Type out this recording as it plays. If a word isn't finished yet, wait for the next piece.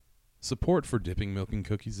Support for Dipping Milk and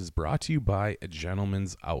Cookies is brought to you by A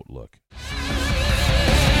Gentleman's Outlook.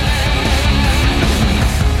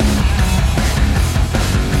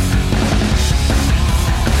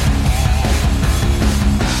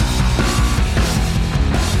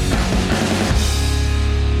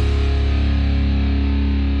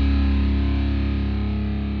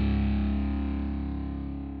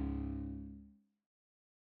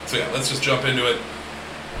 So yeah, let's just jump into it.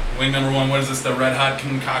 Wing number one, what is this, the Red Hot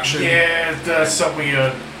concoction? Yeah, it's something we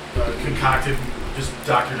concocted, just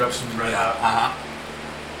doctored up some Red Hot.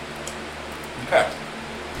 Okay.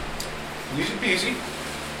 Easy peasy.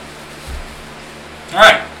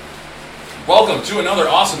 Alright. Welcome to another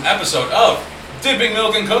awesome episode of Dipping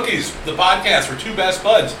Milk and Cookies, the podcast where two best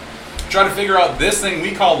buds try to figure out this thing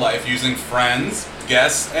we call life using friends,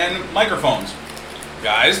 guests, and microphones.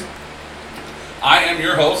 Guys, I am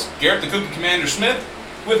your host, Garrett the Cookie Commander Smith.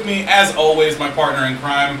 With me, as always, my partner in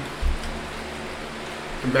crime,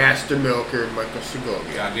 the Master Milker, Michael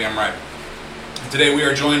Segovia. Goddamn right. Today we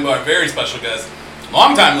are joined by a very special guest,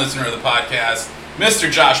 longtime listener of the podcast,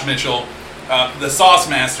 Mr. Josh Mitchell, the sauce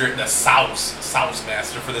master, the sauce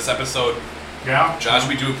master for this episode. Yeah. Josh,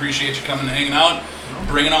 we do appreciate you coming and hanging out,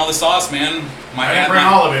 bringing all the sauce, man. I didn't bring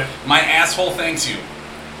all of it. My asshole thanks you.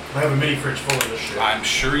 I have a mini fridge full of this shit. I'm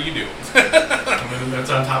sure you do. I mean,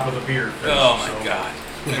 that's on top of the beer fridge. Oh my god.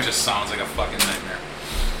 It just sounds like a fucking nightmare.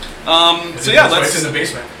 So yeah, let's... It's in the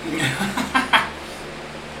basement.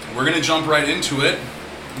 We're going to jump right into it.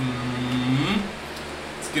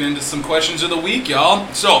 Let's get into some questions of the week, y'all.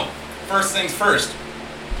 So, first things first.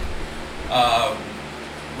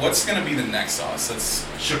 What's going to be the next sauce? Let's...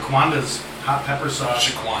 Shaquanda's hot pepper sauce.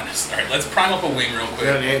 Shaquanda's. All right, let's prime up a wing real quick. Is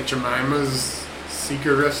that Aunt Jemima's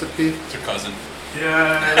secret recipe? It's her cousin.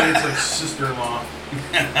 Yeah, it's like sister-in-law.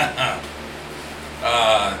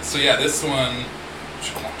 So yeah, this one...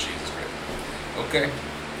 Shaquan, Jesus Christ. Okay.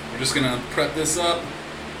 We're just going to prep this up.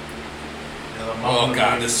 Oh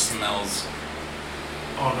god, this smells...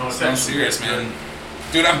 Oh no, it's sounds serious, man.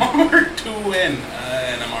 Dude, I'm over 2 in,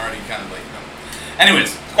 and I'm already kind of late.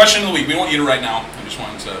 Anyways, question of the week. We won't eat it right now. I just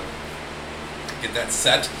wanted to get that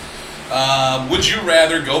set. Would you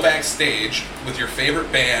rather go backstage with your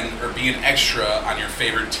favorite band or be an extra on your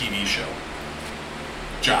favorite TV show?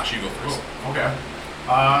 Josh, you go first. Oh, okay.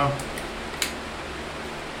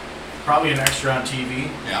 Probably an extra on TV.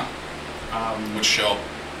 Yeah. Which show?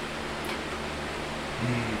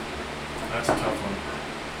 That's a tough one.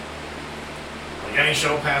 Like any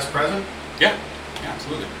show, past, present? Yeah. Yeah,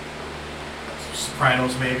 absolutely.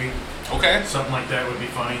 Sopranos, maybe. Okay. Something like that would be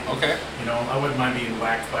funny. Okay. You know, I wouldn't mind being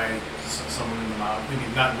whacked by someone in the mouth. I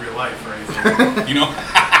mean, not in real life or anything. You know?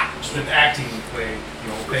 Just an acting way,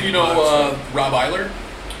 You know Rob Eiler?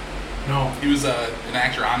 No. He was an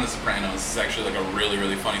actor on The Sopranos. He's actually like a really,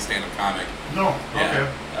 really funny stand-up comic. No. Yeah. Okay.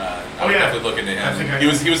 I would definitely look into him. I think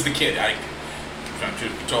he was the kid. I'm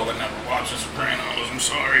told I never watched The Sopranos. I'm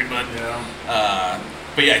sorry, but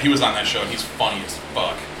but yeah, he was on that show. He's funny as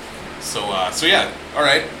fuck. So yeah. All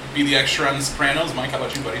right. Be the extra on The Sopranos. Mike, how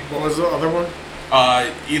about you, buddy? What was the other one?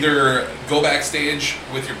 Either go backstage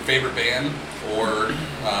with your favorite band or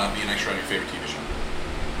be an extra on your favorite TV show.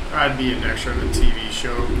 I'd be an extra on a TV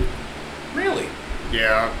show. Really?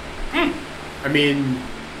 Yeah. I mean,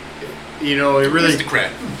 you know, it really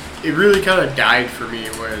kind of died for me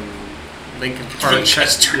when Linkin Park.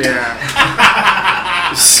 Winchester.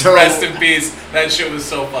 Yeah. So rest in peace. That shit was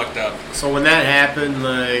so fucked up. So when that happened,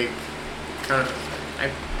 like, kind of,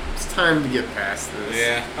 it's time to get past this.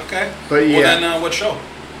 Yeah. Okay. But yeah. Well then, what show?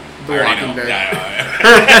 The Walking Dead. Yeah.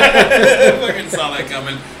 I fucking saw that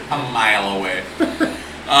coming a mile away.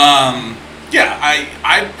 Yeah,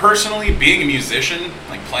 I personally, being a musician,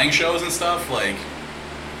 like playing shows and stuff, like,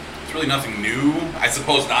 it's really nothing new. I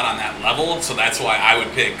suppose not on that level, so that's why I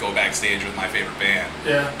would pick go backstage with my favorite band.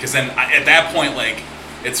 Yeah. Because then, at that point, like,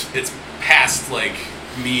 it's past, like,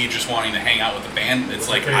 me just wanting to hang out with the band. It's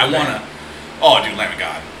like, I want to... Oh, dude, Lamb of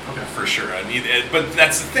God. Okay. For sure. I mean, but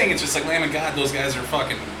that's the thing. It's just like, Lamb of God, those guys are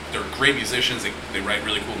fucking... They're great musicians. They write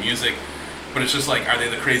really cool music. But it's just like, are they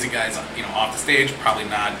the crazy guys, off the stage? Probably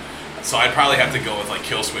not. So I'd probably have to go with like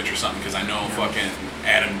Killswitch or something because I know fucking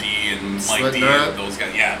Adam D and Mike D and those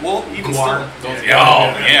guys. Yeah, well, even Guar. Still, those,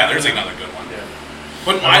 there's another good one. Yeah.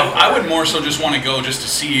 But I would more so just want to go just to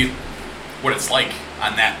see what it's like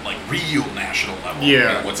on that like real national level.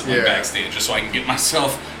 Yeah. What's it like backstage, just so I can get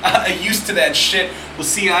myself used to that shit. We'll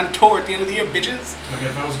see you on tour at the end of the year, bitches. Okay,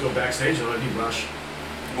 if I was to go backstage, I would be Rush.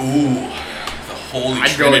 Ooh. Holy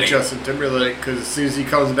I'd go with Justin Timberlake because as soon as he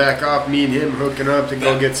comes back off, me and him hooking up to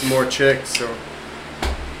go get some more chicks. So,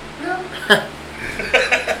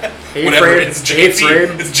 Whatever, it's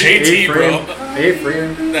JT. It's JT, bro.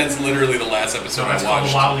 A-frame. That's literally the last episode I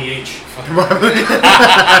watched. Wally H.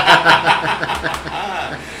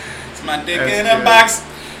 It's my dick in a box.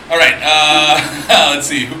 All right, let's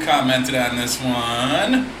see. Who commented on this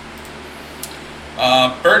one?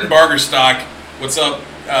 Burton Bargerstock. What's up?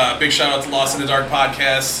 Big shout out to Lost in the Dark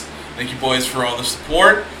podcast. Thank you, boys, for all the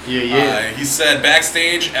support. Yeah. He said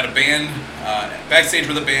backstage at a band, backstage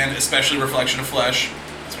with a band, especially Reflection of Flesh.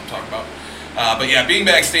 That's what I'm talking about. But yeah, being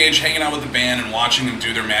backstage, hanging out with the band, and watching them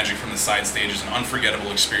do their magic from the side stage is an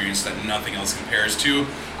unforgettable experience that nothing else compares to.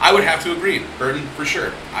 I would have to agree, Burton, for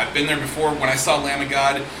sure. I've been there before when I saw Lamb of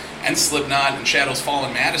God and Slipknot and Shadows Fall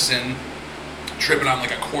in Madison tripping on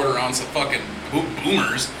like a quarter-ounce of fucking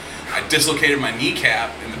boomers. I dislocated my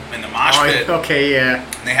kneecap in the mosh pit. Okay, yeah.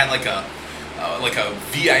 And they had like a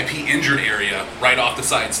VIP injured area right off the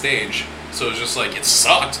side stage. So it was just like, it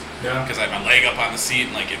sucked. Yeah. Because I had my leg up on the seat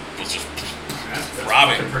and like it was just That's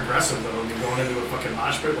throbbing. fucking progressive though. You're going into a fucking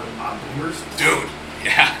mosh pit with mob boomers. Dude,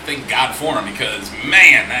 yeah, thank God for him because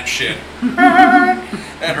man, that shit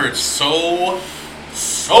that hurts so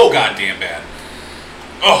goddamn bad.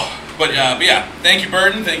 Oh, but yeah, thank you,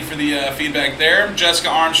 Burton. Thank you for the feedback there. Jessica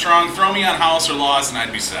Armstrong, throw me on House or Lost, and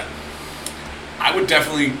I'd be set. I would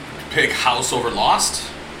definitely pick House over Lost.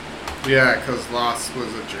 Yeah, because Lost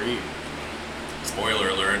was a dream. Spoiler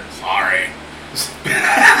alert. Sorry. If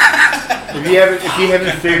you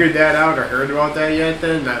haven't figured that out or heard about that yet,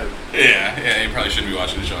 then Yeah, you probably shouldn't be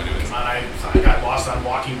watching the show anyways. I got lost on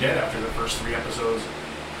Walking Dead after the first 3 episodes.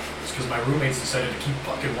 It's because my roommates decided to keep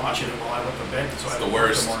fucking watching it while I went to bed. So It's I the had to work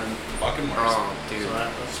worst. in the morning. Fucking worst. oh, dude. So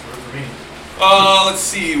that's good for me. Let's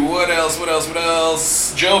see. What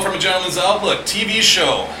else? Joe from A Gentleman's Outlook. TV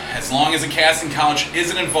show. As long as a casting couch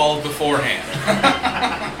isn't involved beforehand.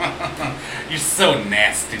 You're so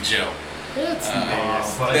nasty, Joe. It's But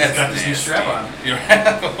nasty. I just got this new strap on.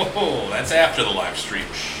 Oh, that's after the live stream.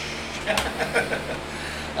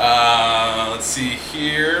 Let's see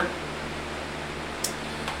here.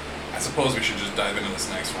 I suppose we should just dive into this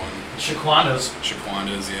next one. Shaquandas.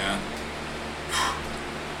 Shaquandas, yeah.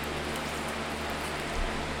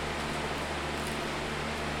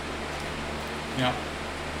 Yeah.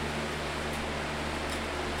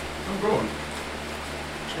 I'm going.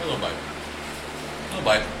 Try a little bite.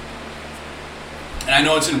 And I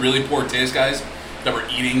know it's in really poor taste, guys, that we're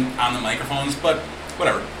eating on the microphones, but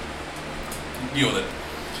whatever. Deal with it.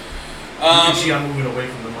 You can see I'm moving away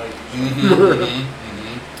from the mic.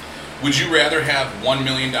 Would you rather have $1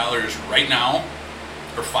 million right now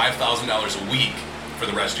or $5,000 a week for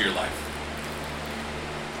the rest of your life?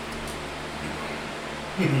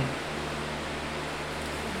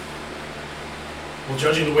 Well,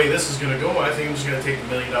 judging the way this is going to go, I think I'm just going to take the $1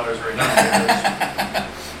 million right now.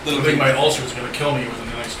 I think my ulcer is going to kill me within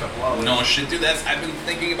the next couple hours. No shit, dude. I've been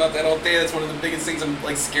thinking about that all day. That's one of the biggest things I'm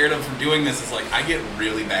like scared of from doing this. Is like I get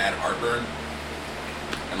really bad heartburn,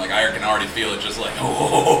 and like I can already feel it. Just like good,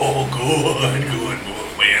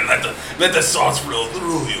 man. Let the sauce flow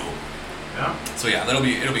through you. Yeah. So yeah, it'll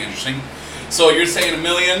be interesting. So you're saying $1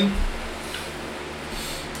 million?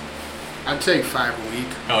 I'd take 5 a week.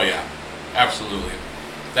 Oh yeah, absolutely.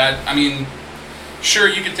 Sure,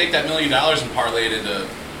 you could take that $1 million and parlay it into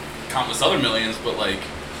countless other millions, but like,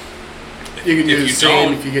 You can do if the you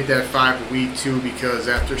same don't, if you get that 5 a week too, because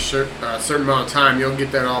after a certain amount of time, you'll get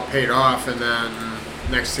that all paid off, and then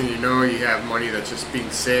next thing you know, you have money that's just being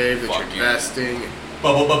saved, that Fuck you're yeah. investing.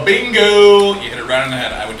 bingo! You hit it right on the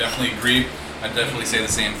head. I would definitely agree. I'd definitely say the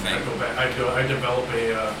same thing. I'd go back. I'd develop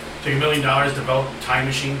take $1 million, develop a time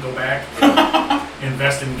machine, go back,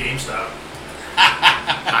 invest in GameStop.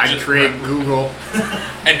 I'd create Google.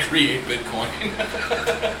 And create Bitcoin.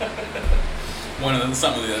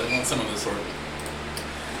 Some of the sort.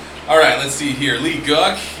 All right, let's see here. Lee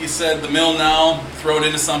Guck, he said the mill now, throw it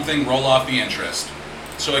into something, roll off the interest.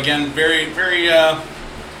 So again, very, very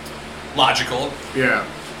logical. Yeah.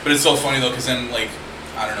 But it's so funny though, because then like,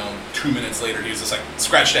 I don't know, 2 minutes later, he was just like,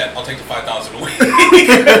 scratch that, I'll take the $5,000 a week.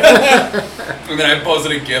 And then I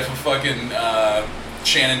posted a gif of fucking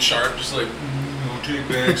Shannon Sharp, just like, no take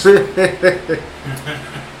backs. Let's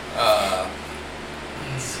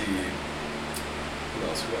see.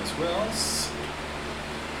 Who else?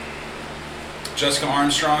 Jessica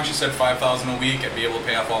Armstrong, she said $5,000 a week, I'd be able to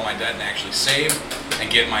pay off all my debt and actually save and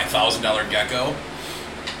get my $1,000 gecko.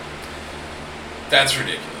 That's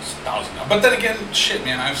ridiculous. $1,000. But then again, shit,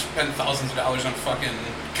 man, I've spent thousands of dollars on fucking.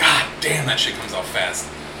 God damn, that shit comes out fast.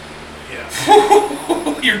 Yeah.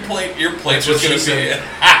 Your plate's That's just what gonna she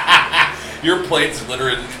be. Your plate's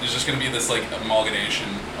literally is just gonna be this like amalgamation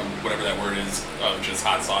of whatever that word is of just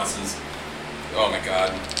hot sauces. Oh my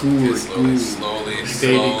god. Good, slowly.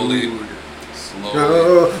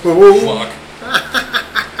 Fuck.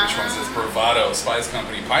 Which one's this? Bravado, Spice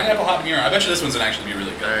Company, Pineapple Habanero. I bet you this one's gonna actually be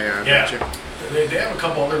really good. Yeah. They have a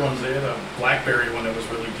couple other ones. They had a blackberry one that was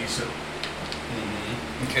really decent.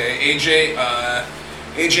 Mm-hmm. Okay,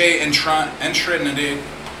 AJ Entrinity.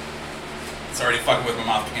 It's already fucking with my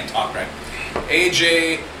mouth. Can't talk right.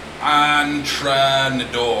 AJ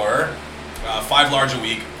Entrenador. 5 large a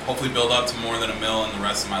week. Hopefully build up to more than $1 million in the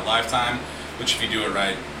rest of my lifetime. Which, if you do it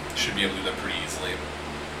right, you should be able to do that pretty easily.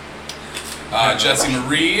 Jesse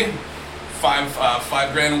Marie.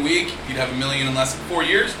 $5 grand a week. You'd have $1 million in less than 4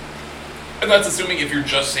 years. And that's assuming if you're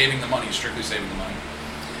just saving the money, strictly saving the money.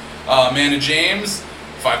 Amanda James,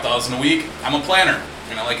 $5,000 a week. I'm a planner,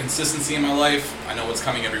 and I like consistency in my life. I know what's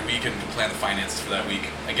coming every week and can plan the finances for that week.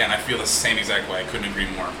 Again, I feel the same exact way. I couldn't agree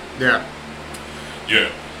more. Yeah.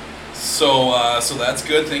 So that's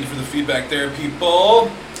good. Thank you for the feedback there, people.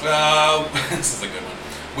 This is a good one.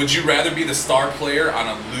 Would you rather be the star player on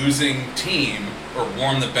a losing team or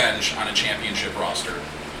warm the bench on a championship roster?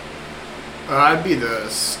 I'd be the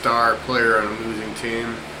star player on a losing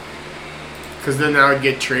team. Because then I would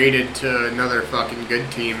get traded to another fucking good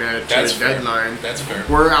team at a trade deadline. That's fair.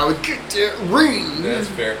 Where I would get that ring. That's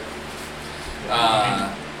fair.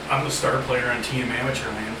 I'm the star player on Team Amateur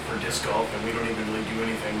Land for disc golf, and we don't even really do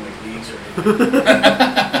anything like leagues or anything.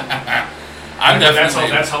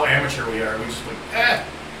 That's how amateur we are. We just like,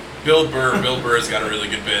 Bill Burr's got a really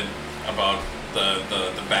good bit about the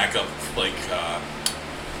backup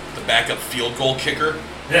the backup field goal kicker.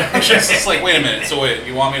 Yeah. It's just like, wait a minute. So wait,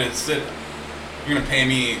 you want me to sit? You're gonna pay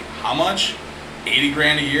me how much? $80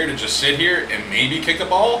 grand a year to just sit here and maybe kick a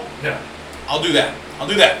ball? Yeah. I'll do that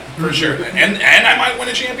for sure. And I might win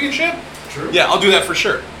a championship. True. Yeah, I'll do that for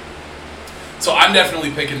sure. So I'm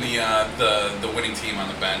definitely picking the winning team on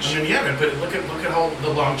the bench. I mean, yeah, but look at how the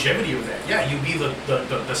longevity of that. Yeah, you'd be the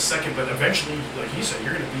second, but eventually, like you said,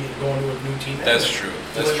 you're going to be going to a new team. That's true.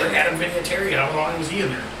 That's true. Like Adam Vinatieri, how long was he in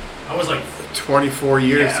there? I was like 24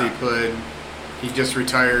 years he played. He just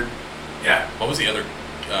retired. Yeah. What was the other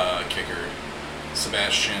kicker?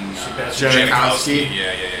 Sebastian Janikowski.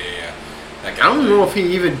 Yeah. That guy I don't know if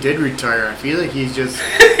he even did retire. I feel like he's just...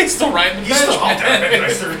 He's still riding the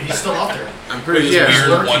bench. He's still out there. I'm pretty sure.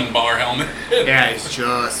 Weird one-bar helmet. Yeah, he's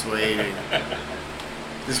just waiting.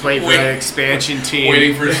 Just waiting for that expansion team.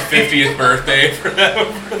 Waiting for his 50th birthday for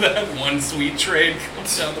that one sweet trade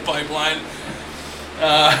comes down the pipeline.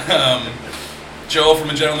 Joe from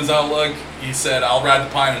A Gentleman's Outlook, he said, "I'll ride the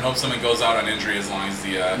pine and hope someone goes out on injury as long as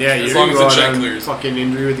the as long as the check clears." Fucking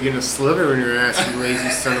injury with getting a sliver in your ass, you lazy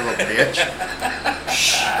son of a bitch.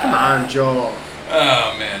 Come on, Joe.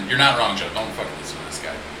 Oh man, you're not wrong, Joe. Don't fucking listen to this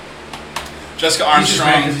guy. Jessica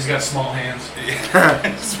Armstrong, because he's got small hands.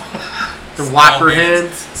 The whopper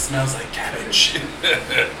hands. Smells like cabbage.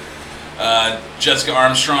 Jessica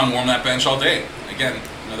Armstrong, warm that bench all day. Again,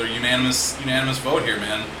 another unanimous vote here,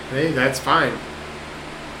 man. Hey, that's fine.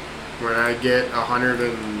 When I get $100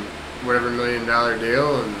 and whatever $1 million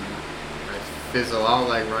deal and I fizzle out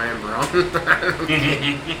like Ryan Brown. I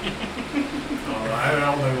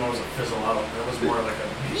don't think it was a fizzle out. It was more like a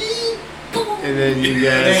and then you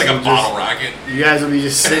guys it's like a bottle rocket. You guys will be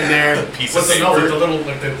just sitting there with the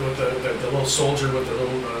little soldier with the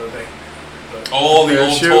little the old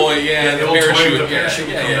toy, the parachute,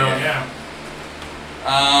 yeah.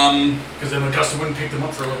 Because then the customer wouldn't pick them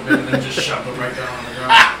up for a little bit and then just shove them right down on the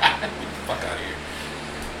ground. Fuck out of here.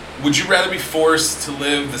 Would you rather be forced to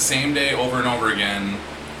live the same day over and over again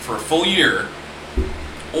for a full year,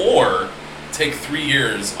 or take 3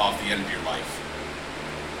 years off the end of your life?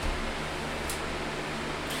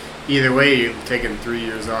 Either way, you're taking 3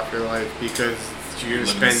 years off your life because you're going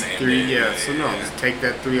to spend 3 years. So no, just take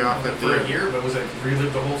that 3 off at for a year. But was it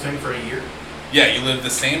relive the whole thing for a year? Yeah, you live the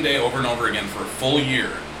same day over and over again for a full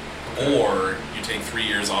year, or you take 3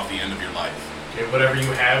 years off the end of your life. Okay, whatever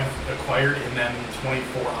you have acquired in them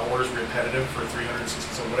 24 hours repetitive for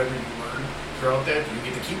 360, so whatever you learn throughout that, do you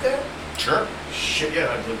get to keep that? Sure. Shit,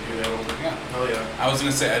 yeah, I'd do that over. Yeah. Hell yeah. I was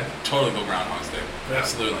going to say, I'd totally go Groundhog's Day. Yeah,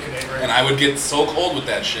 absolutely. right. And I would get so cold with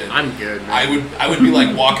that shit. I'm good, man. I would be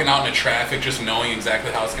like walking out into traffic just knowing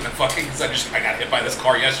exactly how it's going to fucking, because I got hit by this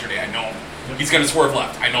car yesterday. I know he's going to swerve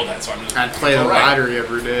left. I know that, so I'm just... I'd play the lottery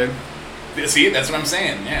every day. See, that's what I'm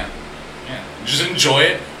saying, yeah. Just enjoy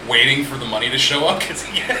it, waiting for the money to show up, because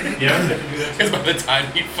by the time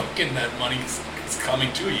that money's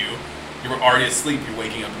coming to you, you were already asleep. You're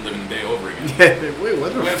waking up and living the day over again. Wait,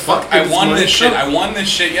 what the fuck? I won this shit. I won this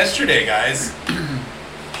shit yesterday, guys.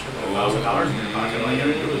 $1,000 in your pocket. All you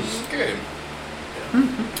gotta do is good.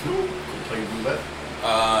 Play roulette.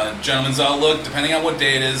 Gentleman's Outlook, depending on what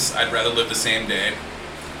day it is, I'd rather live the same day.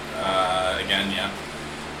 Again, yeah.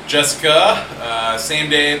 Jessica, same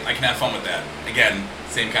day, I can have fun with that. Again,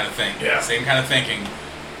 same kind of thing. Yeah. Same kind of thinking.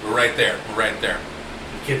 We're right there. We're right there.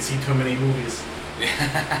 You can't see too many movies. Fucking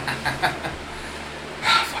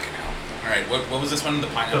hell. Alright, what was this one? The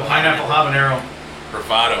pineapple? The pineapple habanero.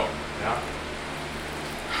 Bravado. Yeah.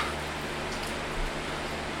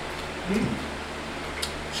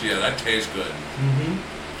 Yeah, that tastes good. Mm-hmm.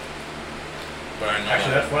 But I know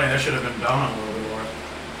Actually, that's funny. That should have been down on a little bit more.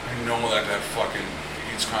 I know that fucking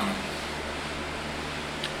heat's coming.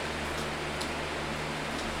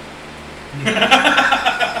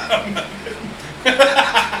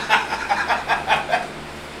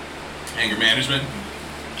 Anger management.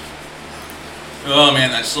 Oh man,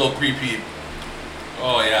 that slow preheat.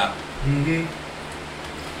 Oh yeah. Mm-hmm.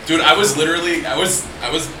 Dude, I was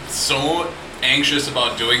so anxious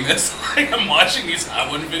about doing this. Like, I'm watching these Hot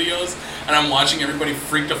One videos and I'm watching everybody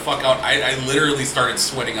freak the fuck out. I literally started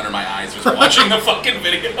sweating under my eyes just watching the fucking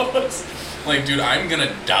videos. Like, dude, I'm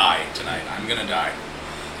gonna die tonight. I'm gonna die.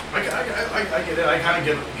 I get it. I kind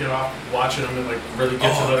of get off watching them and like really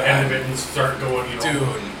get to the end of it and start going, you know.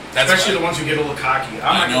 Dude, that's especially the ones who get a little cocky.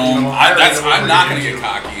 I'm not gonna get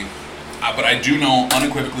cocky. But I do know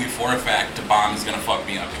unequivocally for a fact the bomb is gonna fuck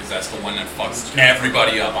me up because that's the one that fucks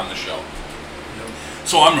everybody up on the show. Yep.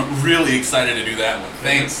 So I'm really excited to do that one.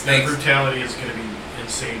 Thanks. The brutality is gonna be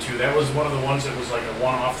insane too. That was one of the ones that was like a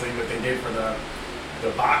one-off thing that they did for the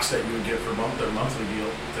box that you would get for their monthly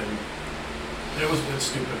deal thing. It's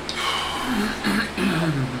stupid.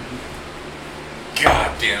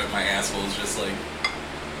 God damn it, my asshole is just like.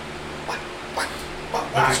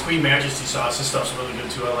 But this Queen Majesty sauce, this stuff's really good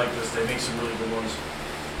too. I like this. They make some really good ones.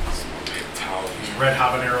 Red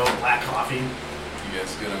habanero, black coffee. You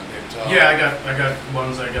guys good on paper towel? Yeah, I got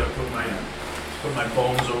ones. I gotta put my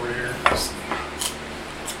bones over here.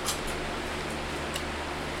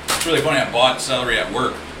 It's really funny. I bought celery at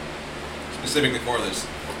work specifically for this,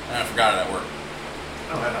 and I forgot it at work.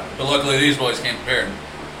 Oh, that happened. But luckily, these boys came prepared.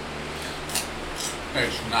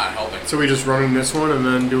 It's not helping. So we just running this one and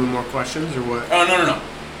then doing more questions, or what? Oh, no.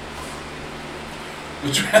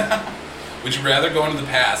 Would you rather go into the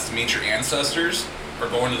past to meet your ancestors, or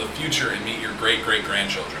go into the future and meet your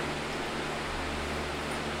great-great-grandchildren?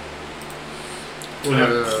 Go ahead.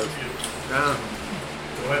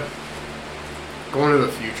 Going to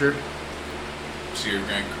the future. So your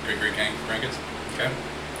great-great-grandkids? Okay.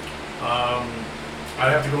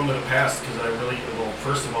 I'd have to go into the past because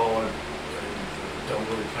first of all, I don't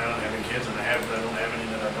really plan on having kids, and I don't have any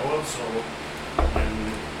that I know of, so I'm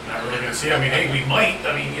not really gonna see. I mean, hey, we might.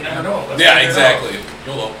 I mean, you never know. Yeah, exactly.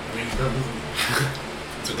 YOLO. I mean,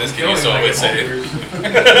 that's what this kid so I would say.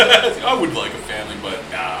 I would like a family, but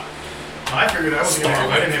nah. I figured I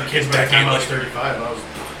didn't have kids by the time I was 35. I'm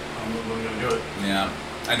really gonna do it. Yeah,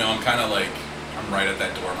 I know. I'm kind of like I'm right at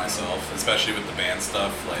that door myself, especially with the band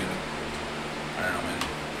stuff. Like, I don't know, man.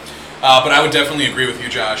 But I would definitely agree with you,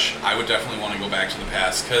 Josh. I would definitely want to go back to the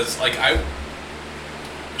past because, like,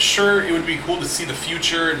 sure, it would be cool to see the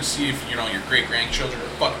future and see if, your great-grandchildren are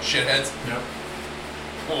fucking shitheads. Yep.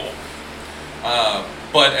 Cool.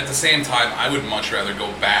 But at the same time, I would much rather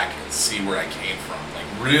go back and see where I came from. Like,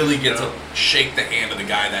 really get to shake the hand of the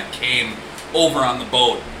guy that came over on the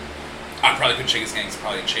boat. I probably couldn't shake his hand because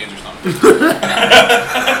probably in chains or something.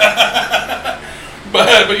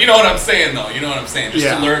 But you know what I'm saying, though. You know what I'm saying? Just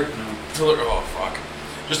to learn. Oh, fuck.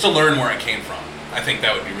 Just to learn where I came from. I think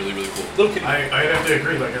that would be really, really cool. I'd have to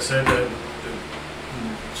agree. Like I said,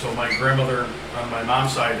 so my grandmother on my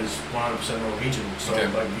mom's side is 100% Norwegian. So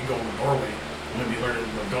like you go to Norway, I'm going to be learning.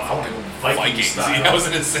 I want to go Vikings. I was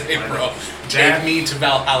going to say, bro. Take me to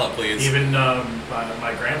Valhalla, please. Even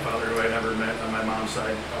my grandfather, who I never met on my mom's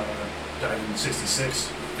side, died in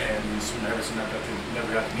 '66, and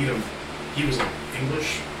never got to meet him. He was like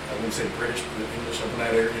English. I wouldn't say British, but English up in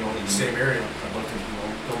that area, in the same area. I'd love to,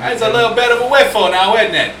 go meet That's a little bit of a whiffle now,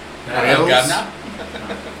 isn't it? I'd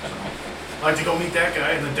like to go meet that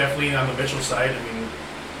guy, and then definitely on the Mitchell side, I mean,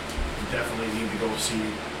 you definitely need to go see.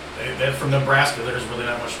 That from Nebraska, there's really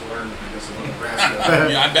not much to learn, I guess, about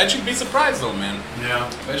Nebraska. Yeah, I bet you'd be surprised, though, man. Yeah.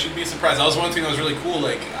 I bet you'd be surprised. That was one thing that was really cool.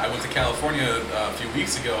 Like, I went to California a few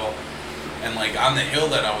weeks ago, and, like, on the hill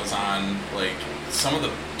that I was on, like, some of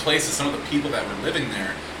the places, some of the people that were living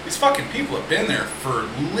there, these fucking people have been there for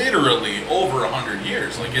literally over 100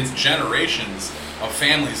 years. Like, it's generations of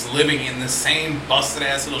families living in the same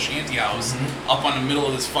busted-ass little shanty house up on the middle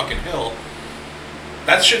of this fucking hill.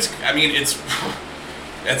 That shit's, I mean, it's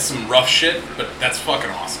some rough shit, but that's fucking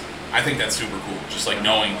awesome. I think that's super cool. Just, like,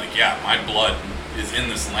 knowing, like, yeah, my blood is in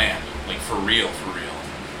this land. Like, for real, for real.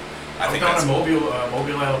 I was think down that's in Mobile,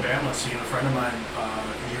 Alabama, seeing a friend of mine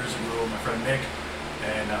years ago, my friend Nick,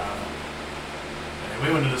 and we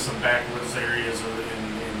went into some backwoods areas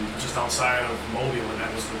in just outside of Mobile, and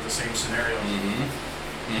that was the same scenario.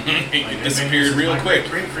 It disappeared real quick.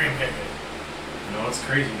 Grandpa. It's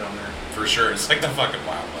crazy down there. For sure. It's like the fucking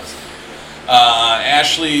Wild West.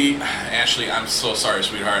 Ashley, I'm so sorry,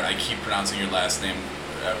 sweetheart. I keep pronouncing your last name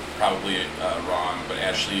probably wrong, but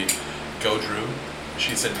Ashley Godrew.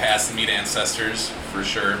 She said, pass the meat ancestors, for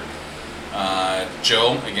sure.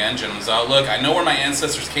 Joe, again, Gentleman's Outlook. I know where my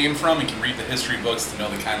ancestors came from and can read the history books to know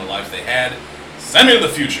the kind of life they had. Send me to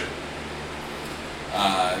the future.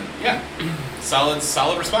 Yeah, solid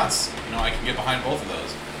response. I can get behind both of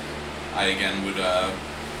those. I, again, would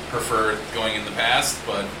prefer going in the past,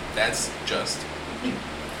 but that's just me.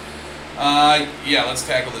 Yeah, let's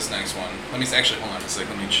tackle this next one. Let me actually, hold on a sec.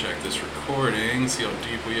 Let me check this recording, see how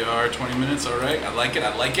deep we are. 20 minutes, all right. I like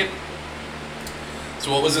it.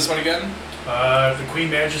 So what was this one again? The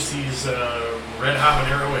Queen Majesty's Red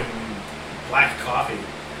Habanero and Black Coffee.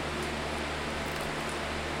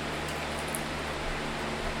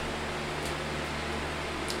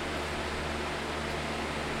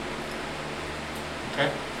 Okay.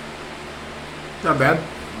 Not bad.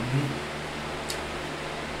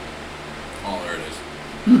 Oh, there it is.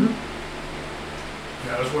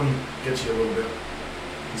 Yeah, this one gets you a little bit.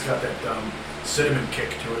 It's got that cinnamon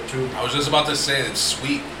kick to it, too. I was just about to say it's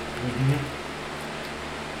sweet.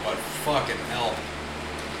 But fucking hell.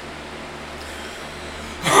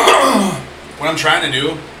 What I'm trying to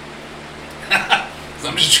do is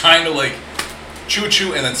I'm just trying to like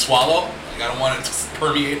chew and then swallow. Like I don't want it to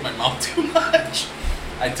permeate my mouth too much.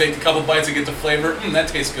 I take a couple bites and get the flavor. That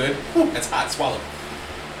tastes good. That's hot. Swallow.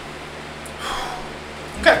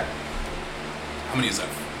 Okay. How many is that?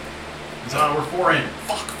 We're 4 in.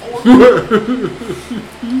 Fuck, 4.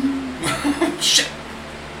 Shit.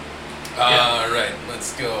 Alright,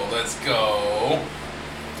 let's go.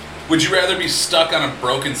 Would you rather be stuck on a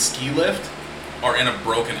broken ski lift or in a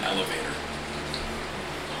broken elevator?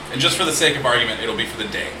 And just for the sake of argument, it'll be for the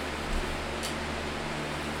day.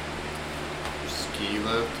 Ski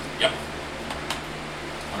lift? Yep.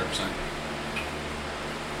 100%.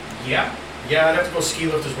 Yeah, I'd have to go ski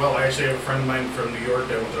lift as well. I actually have a friend of mine from New York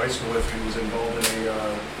that I went to high school with who was involved in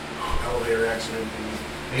a elevator accident.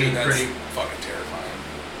 Dude, that's fucking terrifying.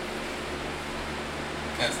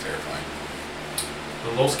 That's terrifying. The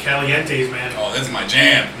Los Calientes, man. Oh, this is my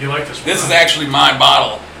jam. You like this one? This is actually my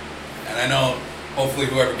bottle. And I know, hopefully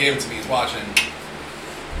whoever gave it to me is watching.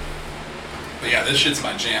 But yeah, this shit's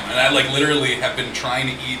my jam. And I like literally have been trying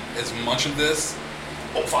to eat as much of this.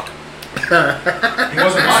 Oh, fuck. He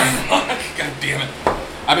wasn't lying. God damn it.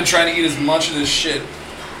 I've been trying to eat as much of this shit. I'm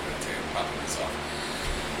popping this off.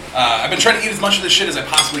 I've been trying to eat as much of this shit as I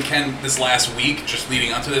possibly can this last week, just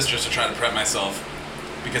leading up to this, just to try to prep myself.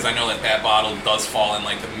 Because I know that bottle does fall in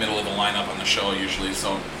like the middle of the lineup on the show usually,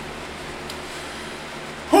 so.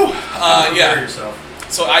 Whew. Yeah. Yourself.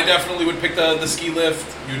 So I definitely would pick the ski lift.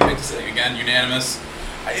 You would pick this, again, unanimous.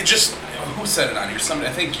 Who said it on here? Somebody,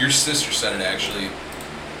 I think your sister said it actually.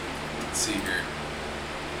 Let's see here.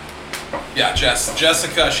 Yeah,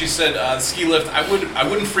 Jessica. She said ski lift. I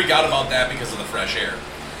wouldn't freak out about that because of the fresh air,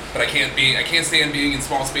 but I can't stand being in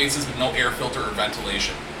small spaces with no air filter or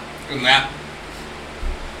ventilation. And that,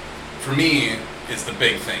 for me, is the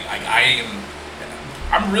big thing.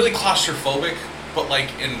 I'm really claustrophobic, but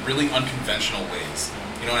like in really unconventional ways.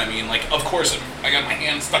 You know what I mean? Like, of course, I got my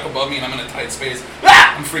hand stuck above me and I'm in a tight space.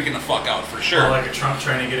 I'm freaking the fuck out for sure. Or like a trunk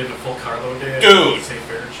trying to get into full carload day. Dude. Safe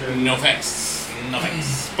air and shit. No thanks.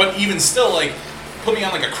 But even still, like, put me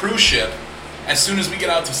on like a cruise ship. As soon as we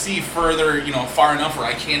get out to sea further, far enough where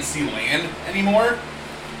I can't see land anymore.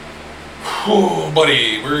 Whew,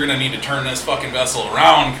 buddy, we're gonna need to turn this fucking vessel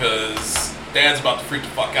around because Dad's about to freak the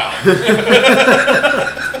fuck out.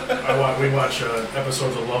 We watch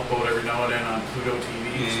episodes of Love Boat every now and then on Pluto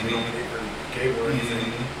TV, so we don't pay for cable or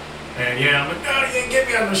anything. And yeah, I'm like, no, you can't get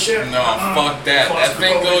me on the ship. No, fuck that. That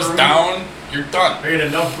thing goes down, you're done. I get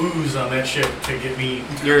enough booze on that ship to get me.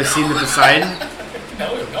 You ever seen the Poseidon?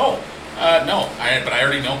 No. But I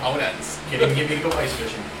already know how it ends. Can't even get me to go ice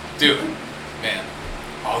fishing. Dude, man.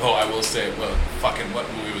 Although I will say, what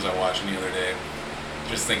movie was I watching the other day?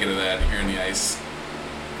 Just thinking of that here in the ice.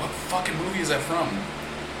 What fucking movie is that from?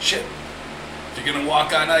 Shit. If you're gonna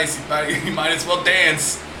walk on ice, you might as well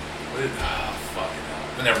dance. Fucking hell.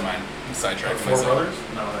 But never mind. I'm sidetracked. Four Brothers?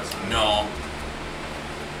 No, that's not. No.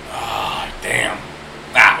 Damn.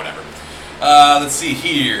 Whatever. Let's see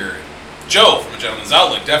here. Joe from A Gentleman's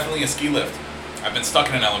Outlook. Definitely a ski lift. I've been stuck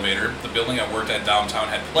in an elevator. The building I worked at downtown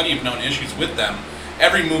had plenty of known issues with them,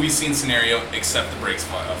 every movie scene scenario except the brakes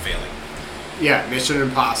failing. Yeah, Mission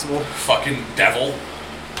Impossible. Fucking Devil.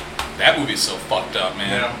 That movie's so fucked up,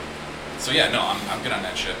 man. Yeah. So yeah, no, I'm good on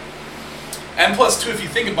that shit. And plus, too, if you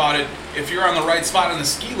think about it, if you're on the right spot on the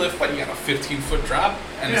ski lift, what, you got a 15-foot drop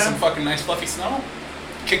and some fucking nice fluffy snow?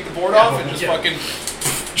 Kick the board off and just fucking...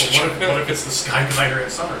 But what if it's the Sky Glider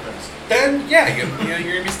at Summerfest? Then, yeah, you're going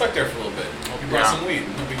to be stuck there for a little bit. Hope you brought some weed.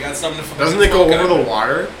 Hope you got something to... Doesn't it go over the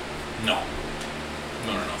water? No.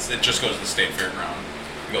 No. It just goes to the state fairground.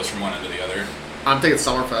 It goes from one end to the other. I'm thinking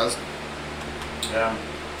Summerfest. Yeah.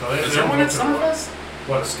 So Is there one at Summerfest?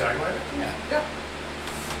 What, a Sky Glider? Yeah.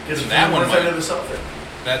 It's that one end of the south end.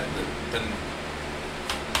 Then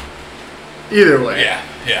Either way.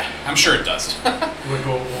 yeah. I'm sure it does. Would it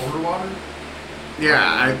go over the water?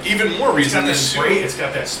 Yeah. Even more reason than spray. It's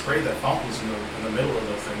got that spray that fountains in the middle of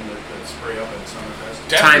the thing that spray up at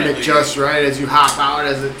Summerfest. Time it just right as you hop out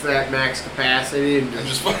as it's at max capacity and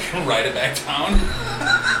just fucking ride it back down.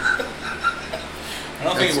 I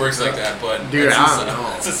don't think it works like that, but dude, I don't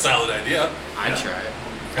know. It's a solid idea. I'd try it.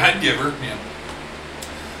 I'd give her, yeah.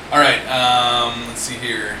 All right, let's see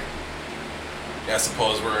here. Yeah, I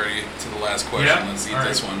suppose we're already to the last question. Yeah. Let's eat All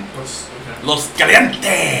this right. one. Okay. Los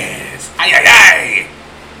Calientes! Ay, ay, ay!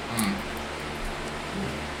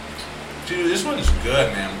 Dude, this one's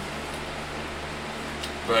good, man.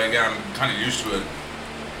 But again, I'm kind of used to it.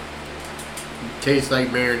 Tastes like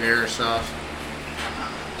marinara sauce.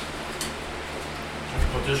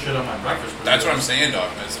 Put this shit on my breakfast. That's what I'm saying,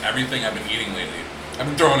 dog. That's everything I've been eating lately. I've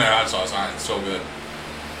been throwing that hot sauce on it. It's so good.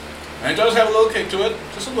 And it does have a little kick to it.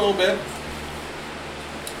 Just a little bit.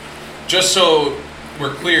 Just so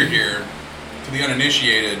we're clear here, to the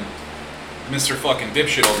uninitiated, Mr. fucking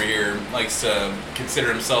dipshit over here likes to consider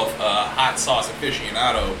himself a hot sauce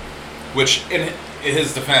aficionado, which, in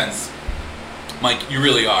his defense, Mike, you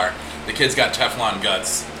really are. The kid's got Teflon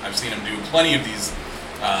guts. I've seen him do plenty of these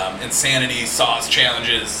insanity sauce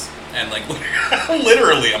challenges, and like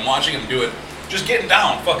literally, I'm watching him do it, just getting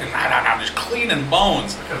down, fucking just cleaning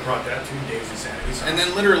bones. I could have brought that 2 days insanity sauce. And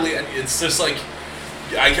then literally, it's just like,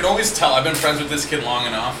 I can always tell. I've been friends with this kid long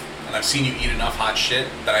enough, and I've seen you eat enough hot shit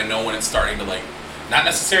that I know when it's starting to like, not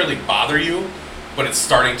necessarily bother you, but it's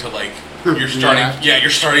starting to like, you're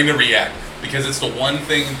starting to react, because it's the one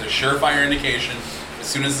thing, the surefire indication. As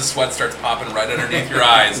soon as the sweat starts popping right underneath your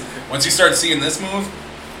eyes, once you start seeing this move,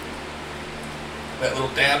 that little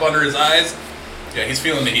dab under his eyes, yeah, he's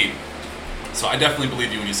feeling the heat. So I definitely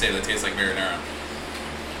believe you when you say that tastes like marinara.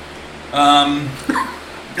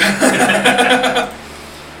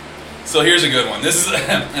 So here's a good one. This is,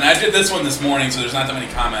 and I did this one this morning, so there's not that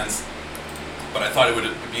many comments, but I thought it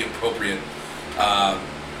would be appropriate.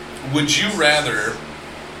 Would you rather?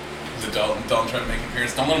 The Dalton trying to make an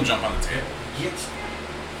appearance. Don't let him jump on the table.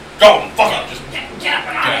 Go, fuck up. Just get up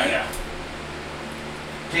and out of here.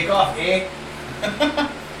 Take off, eh?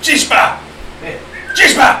 Chispa! Yeah.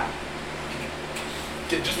 Chispa!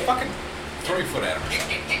 Just fucking throw your foot at him.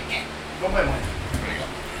 Go by one. There you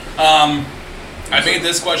go. I made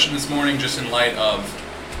this question this morning just in light of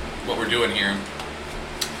what we're doing here.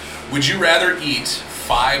 Would you rather eat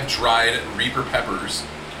 5 dried Reaper peppers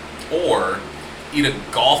or eat a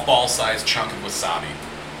golf ball sized chunk of wasabi?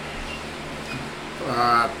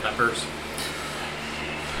 Peppers.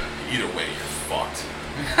 Either way, you're fucked.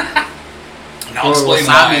 And I'll explain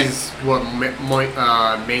wasabi why. is what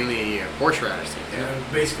mainly horseradish. Yeah,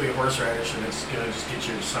 basically a horseradish, and it's gonna just get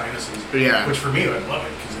your sinuses. Yeah. Which for me, I'd love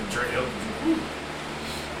it because it drains.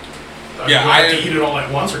 Yeah, do I have to eat it all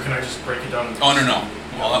at once, or can I just break it down? Into Oh,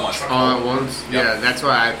 no. All at once. All at once? Yep. Yeah, that's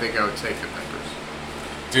why I think I would take the peppers.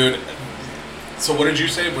 Dude, so what did you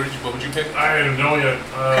say? What would you pick? I don't know yet.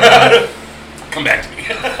 Come back to me.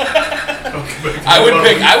 Okay, I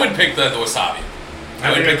would pick the wasabi.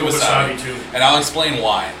 I would pick the wasabi too. And I'll explain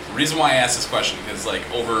why. The reason why I asked this question because like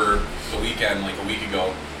over the weekend, like a week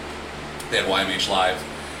ago, they had YMH Live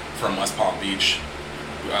from West Palm Beach.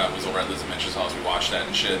 It was over at Liz and Mitch's house. We watched that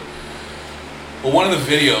and shit. But one of the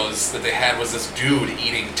videos that they had was this dude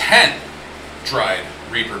eating 10 dried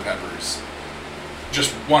Reaper peppers.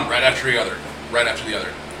 Just one right after the other.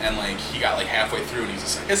 And like he got like halfway through and he's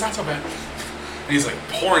just like, it's not so bad. And he's like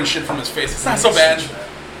pouring shit from his face. It's not so bad.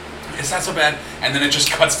 It's not so bad. And then it just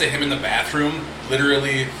cuts to him in the bathroom,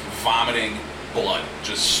 literally vomiting blood.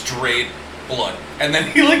 Just straight blood. And then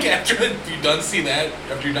he like after you're done seeing that,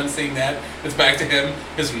 it's back to him.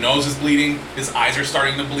 His nose is bleeding. His eyes are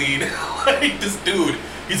starting to bleed. Like this dude.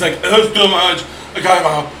 He's like, it's too much. I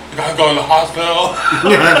gotta go to the hospital.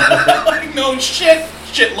 Like, no shit,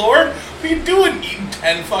 Lord. What are you doing eating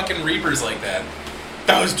 10 fucking Reapers like that?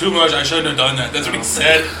 That was too much. I shouldn't have done that. That's what he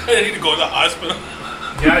said. I need to go to the hospital.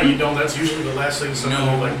 Yeah, you know, that's usually the last thing someone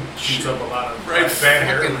No. like shoots up a lot of Right, bad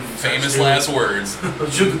hair. fucking and famous too. last words.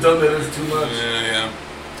 Shouldn't have done that. It's too much. Yeah.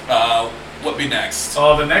 What be next?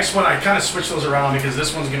 Oh, the next one I kind of switched those around because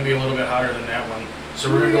this one's gonna be a little bit higher than that one. So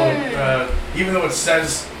we're gonna go. Even though it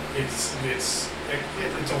says it's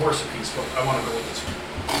a horse apiece, but I want to go with this one.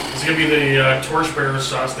 It's gonna be the Torchbearer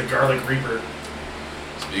sauce, the garlic reaper.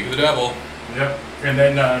 Speak of the devil. Yep. And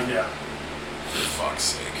then yeah. For fuck's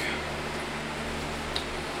sake.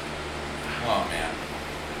 Oh man.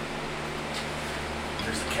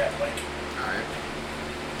 There's the cat like. Alright.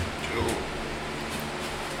 Ooh.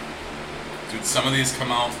 Dude, some of these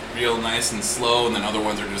come out real nice and slow, and then other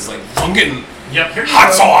ones are just like fucking Yep. Here you hot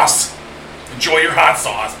go. sauce. Enjoy your hot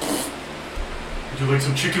sauce. Would you like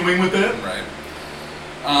some chicken wing with that? Right.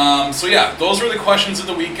 So yeah, those were the questions of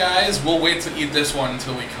the week, guys. We'll wait to eat this one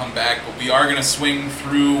until we come back, but we are gonna swing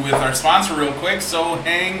through with our sponsor real quick. So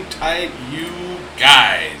hang tight, you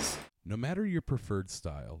guys. No matter your preferred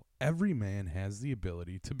style, every man has the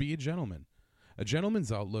ability to be a gentleman. A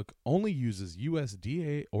Gentleman's Outlook only uses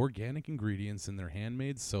USDA organic ingredients in their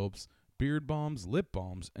handmade soaps, beard balms, lip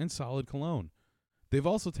balms, and solid cologne. They've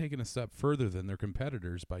also taken a step further than their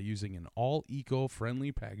competitors by using an all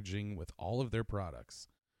eco-friendly packaging with all of their products.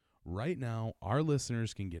 Right now, our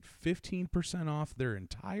listeners can get 15% off their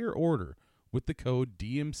entire order with the code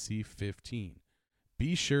DMC15.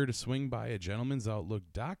 Be sure to swing by a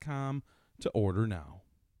gentlemansoutlook.com to order now.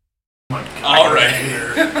 All right,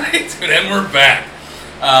 dude, and we're back.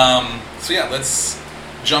 So yeah, let's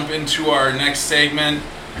jump into our next segment.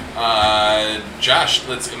 Josh,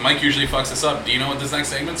 Mike usually fucks us up. Do you know what this next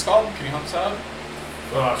segment's called? Can you help us out?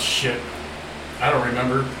 Oh shit. I don't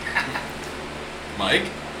remember. Mike?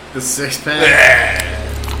 The 6-pack.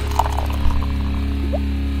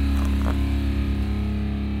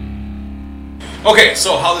 Okay,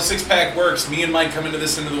 so how the 6-pack works, me and Mike come into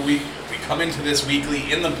this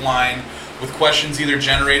weekly in the blind with questions either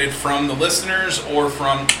generated from the listeners or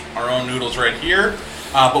from our own noodles right here.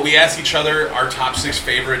 But we ask each other our top 6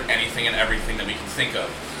 favorite anything and everything that we can think of.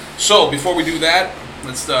 So before we do that,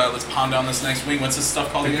 let's pound down this next wing. What's this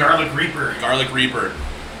stuff called The again? garlic reaper. Garlic Reaper.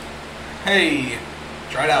 Hey,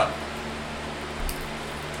 try it out.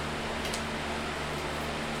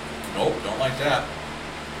 Nope, don't like that.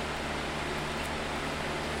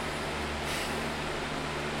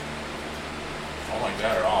 Don't like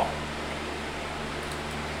that at all.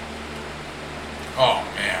 Oh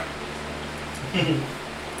man.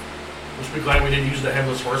 Must be glad we didn't use the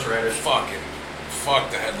headless horseradish. Fuck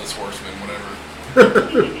the headless horseman, whatever.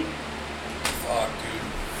 Fuck,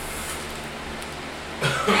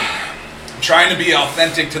 dude. I'm trying to be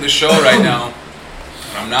authentic to the show right now.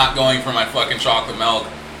 And I'm not going for my fucking chocolate milk.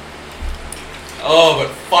 Oh, but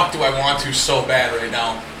fuck do I want to so bad right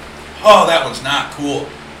now. Oh, that one's not cool.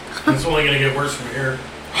 It's only gonna get worse from here.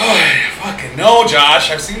 Oh, fucking no,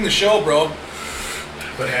 Josh. I've seen the show, bro.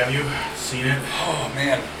 But have you seen it? Oh,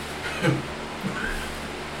 man.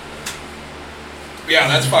 Yeah,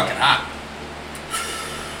 that's fucking hot.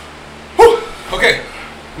 Whew. Okay,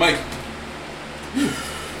 Mike.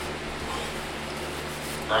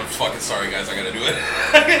 I'm fucking sorry, guys. I gotta do it.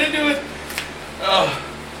 I gotta do it. Oh.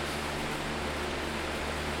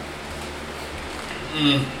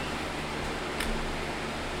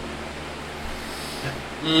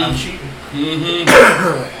 I'm cheating.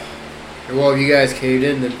 Mm-hmm. Well, if you guys caved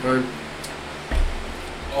in, then fine.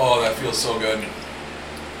 Oh, that feels so good.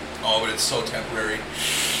 Oh, but it's so temporary.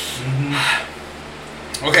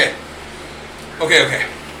 Mm-hmm. Okay.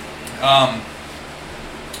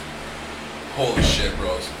 Holy shit,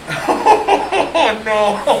 bros. Oh,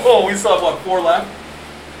 no. We still have, what, 4 left?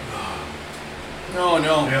 No.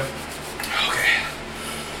 Yep. Okay.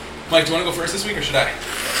 Mike, do you want to go first this week, or should I?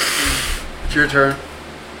 It's your turn.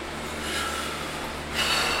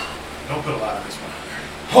 Don't put a lot of this one on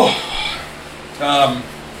there.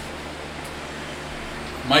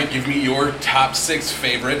 Mike, give me your top 6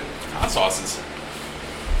 favorite hot sauces.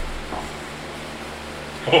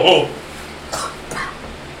 Oh.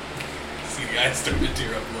 See the eyes starting to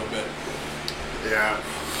tear up a little bit. Yeah.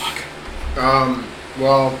 Fuck.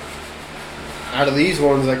 Well, out of these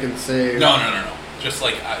ones, I can say. No. Just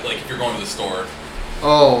like if you're going to the store.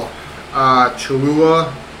 Oh,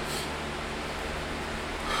 Cholula.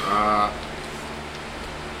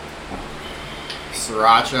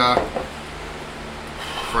 Sriracha.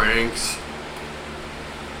 Frank's.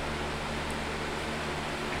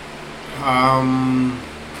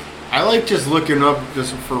 I like just looking up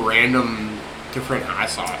just for random different hot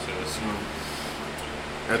sauces.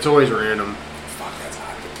 That's always random. Fuck, that's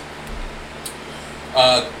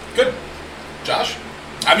hot. Good. Josh?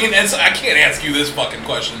 I mean, I can't ask you this fucking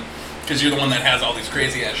question because you're the one that has all these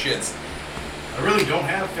crazy ass shits. I really don't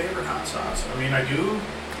have favorite hot sauce. I mean, I do.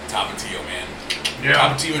 Tapatio, man. Yeah.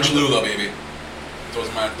 Tapatio and Cholula, baby. Those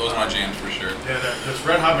are my jams for sure. Yeah, this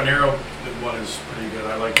red habanero one is pretty good.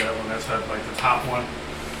 I like that one. That's like the top one.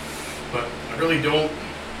 But I really don't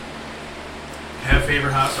have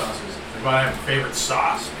favorite hot sauces. If I have a favorite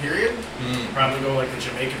sauce, period, probably go like the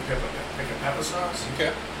Jamaican pepper sauce.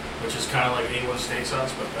 Okay. Which is kind of like A1 steak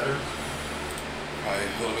sauce, but better. Probably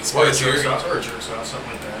a little bit Or a spicier. jerk sauce, or a jerk sauce,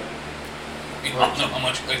 something like that. I don't know how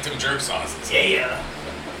much you like them jerk sauces. Yeah.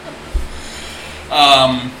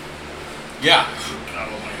 Yeah. God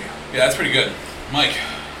almighty. Yeah, that's pretty good. Mike,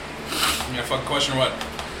 you got a fucking question or what?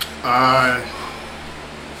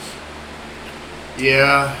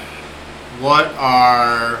 Yeah. What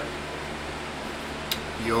are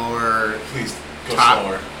your Please go top-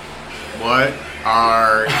 slower. What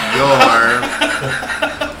are your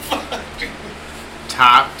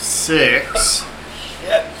top 6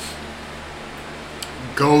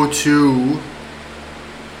 go-to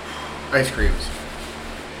ice creams?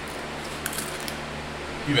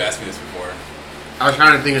 You've asked me this before. I was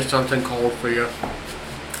trying to think of something cold for you.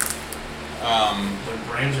 Like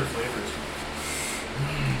brands or flavors?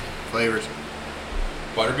 Flavors.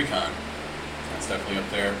 Butter pecan. That's definitely up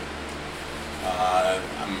there.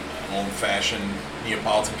 I'm an old-fashioned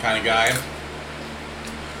Neapolitan kind of guy.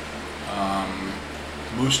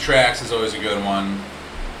 Moose Tracks is always a good one.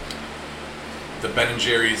 The Ben &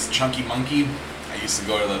 Jerry's Chunky Monkey. I used to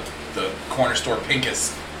go to the corner store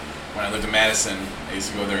Pincus when I lived in Madison. I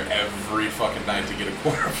used to go there every fucking night to get a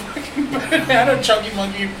quarter fucking banana Chunky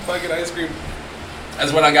Monkey fucking ice cream.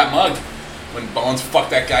 That's when I got mugged. When Bones fucked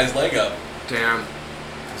that guy's leg up. Damn.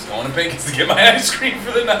 I was going to Pincus to get my ice cream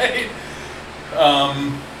for the night.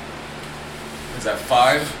 Is that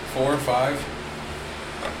 5? 4, 5?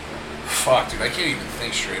 Fuck, dude, I can't even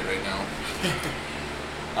think straight right now.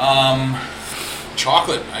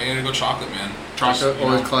 Chocolate. I gotta go chocolate, man. Chocolate, Just,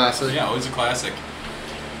 always classic. Yeah, always a classic.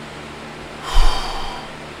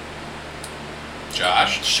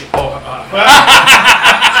 Josh?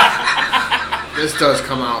 This does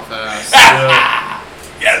come out fast.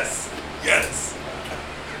 Yes! Yes!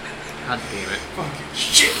 God damn it. Fucking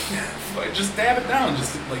shit! Like, just tap it down.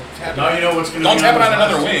 Just like tap Now it. you know what's gonna Don't be tap it on on this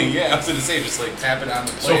another list. wing. Yeah, I was gonna say just like tap it on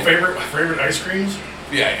the So plate. favorite ice creams?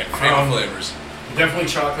 Yeah, favorite flavors. Definitely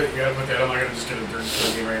chocolate. You gotta put that. I'm not gonna just gonna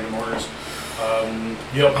give random orders.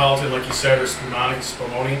 Neapolitan, like you said, or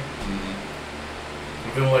Spumoni.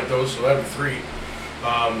 I'm feeling like those, so that'd be 3.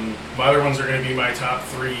 My other ones are gonna be my top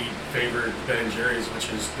 3 favorite Ben & Jerry's, which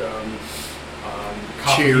is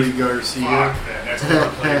Coffee Cherry Heath- Garcia. Fuck, man, that's a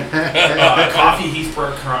hard play. Coffee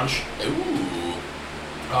Heathbrook Crunch. Ooh.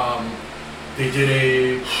 They did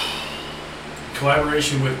a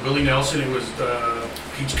collaboration with Willie Nelson. It was the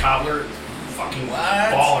peach cobbler. Fucking What?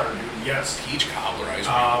 baller, dude. Yes. Peach cobbler ice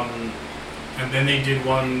cream. And then they did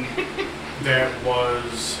one that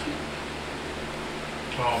was,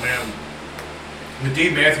 oh man, the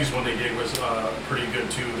Dave Matthews one they did was pretty good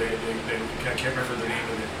too. They I can't remember the name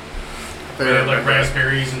of it. They had like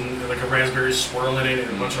raspberries and like a raspberry swirl in it and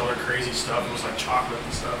a bunch of other crazy stuff. It was like chocolate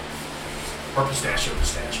and stuff, or pistachio.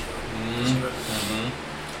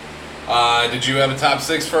 Did you have a top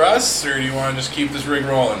 6 for us, or do you want to just keep this rig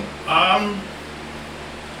rolling?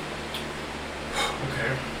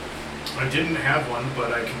 Okay. I didn't have one,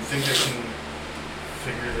 but I think I can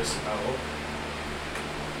figure this out.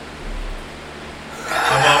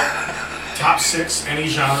 How about top 6 any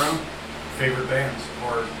genre, favorite bands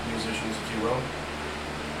or musicians, if you will?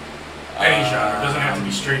 Any genre. It doesn't have to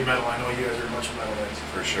be straight metal. I know you guys are a bunch of metal heads.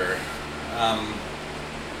 For sure.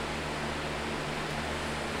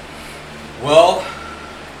 Well,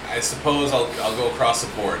 I suppose I'll go across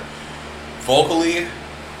the board. Vocally,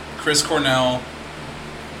 Chris Cornell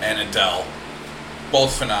and Adele,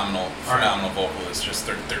 both phenomenal vocalists. Just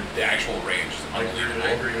their actual range is I unbelievable.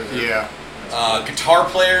 agree with that. Yeah. Guitar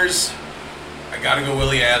players, I gotta go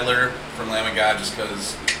Willie Adler from Lamb of God just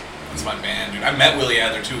because that's my band, dude. I met Willie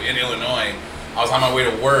Adler too in Illinois. I was on my way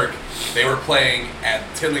to work. They were playing at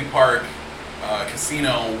Tinley Park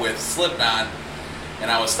Casino with Slipknot, and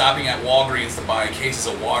I was stopping at Walgreens to buy cases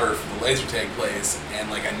of water for the laser tag place, and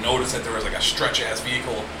like I noticed that there was like a stretch ass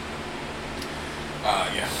vehicle.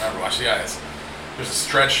 Remember, watch the eyes. There's a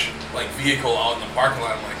stretch like vehicle out in the parking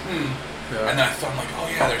lot. I'm like, Yeah. And then I thought, I'm like, oh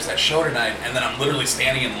yeah, there's that show tonight. And then I'm literally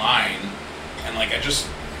standing in line, and like I just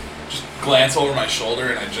glance over my shoulder,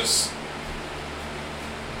 and I just,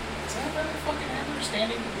 is that another fucking Adler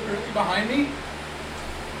standing literally behind me?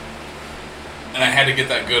 And I had to get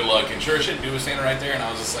that good look. And sure as shit, dude was standing right there, and I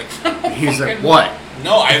was just like, He's like, what?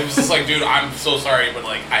 No, I was just like, dude, I'm so sorry, but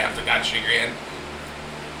like, I have to gotta shake your hand.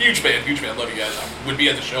 Huge fan, love you guys. I would be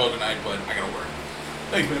at the show tonight, but I gotta work.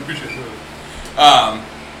 Thanks, man, appreciate it. But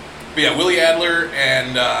yeah, Willie Adler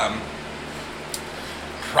and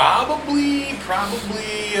probably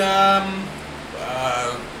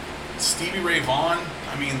Stevie Ray Vaughan.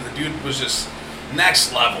 I mean, the dude was just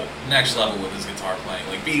next level with his guitar playing.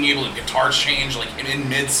 Like being able to guitar change like in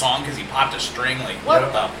mid song because he popped a string. Like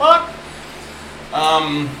what the fuck?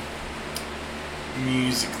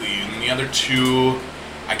 Musically, and the other two,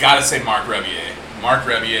 I gotta say Marc Rebier. Marc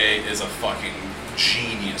Rebier is a fucking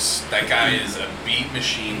genius. That guy is a beat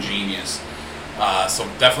machine genius. So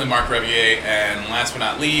definitely Marc Rebier, and last but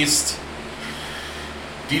not least,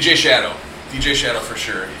 DJ Shadow. DJ Shadow for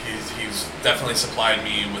sure. He's definitely supplied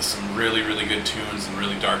me with some really, really good tunes and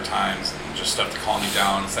really dark times and just stuff to calm me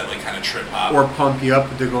down. It's that like kind of trip hop. Or pump you up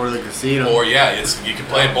to go to the casino. Or yeah, you can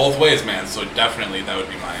play it both ways, man. So definitely that would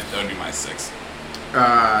be my 6.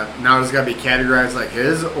 Now it's got to be categorized like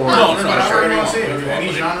his, or No. Whatever you want to say. Whatever you Any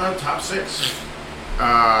want. genre, top 6.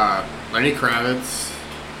 Lenny Kravitz.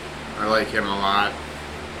 I like him a lot.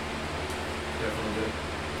 Definitely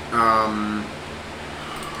good.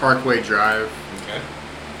 Parkway Drive. Okay.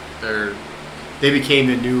 They became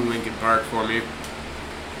the new Linkin Park for me.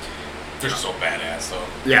 They're just so badass, though.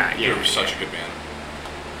 Yeah. They're such a good band.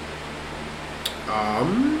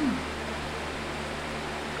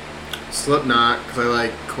 Slipknot, because I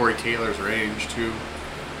like Corey Taylor's range too.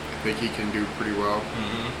 I think he can do pretty well.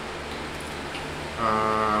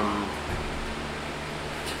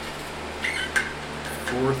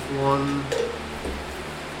 Fourth one,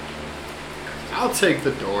 I'll take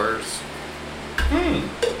the Doors.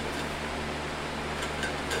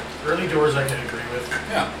 Early Doors I can agree with.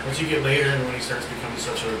 Yeah. Once you get later and when he starts becoming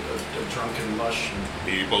such a drunken lush.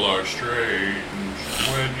 People are strange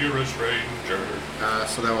when you're a stranger.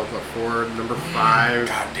 So that was what, 4. Number 5.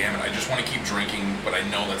 God damn it! I just want to keep drinking, but I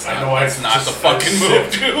know that's I not. know, That's not the fucking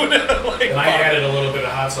move, dude. Like, And I added a little bit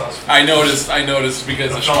of hot sauce. I noticed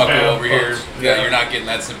because of Don't feel Schmucko bad, over here. folks. Yeah, Yeah. you're not getting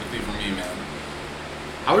that sympathy from me, man.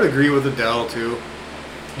 I would agree with Adele too.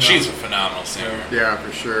 She's a phenomenal singer. Yeah,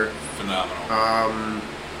 for sure. Phenomenal.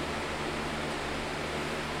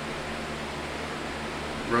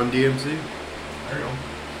 Run DMC. There you go.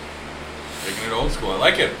 Taking it old school. I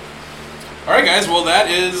like it. All right, guys. Well, that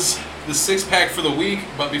is the 6-pack for the week.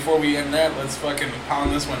 But before we end that, let's fucking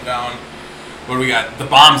pound this one down. What do we got? The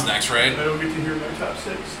bombs next, right? I don't get to hear my top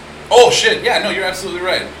 6. Oh shit! Yeah, no, you're absolutely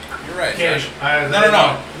right. You're right. Okay. Josh. No. You're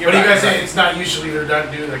What do you right, guys you're say? right. It's not usually their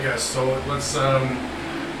dude, I guess. So let's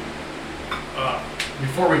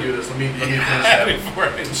before we do this, let me finish that. Before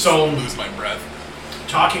I So- lose my breath.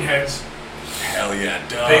 Talking Heads. Hell yeah,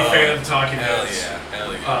 duh. Big fan of the Talking Hell Heads. yeah,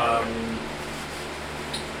 hell yeah.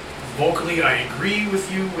 Vocally, I agree with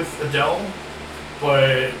you with Adele,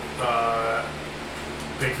 but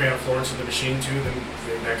big fan of Florence and the Machine too.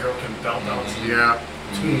 That girl can belt out some Yeah.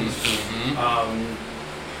 tunes. Mm-hmm.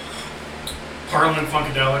 Parliament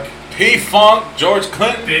Funkadelic. P-Funk, George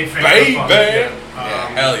Clinton, Big fan baby. of Funk, Yeah,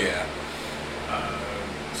 hell yeah.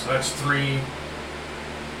 So that's 3.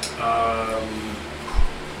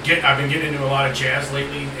 I've been getting into a lot of jazz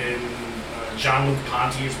lately, and Jean-Luc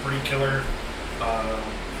Ponty is pretty killer.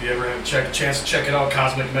 If you ever have a chance to check it out,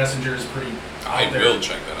 Cosmic Messenger is pretty I out there. will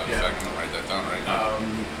check that out. Yeah. In fact, I'm gonna write that down right now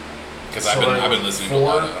because so I've been listening to a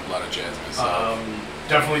 4. lot of jazz myself.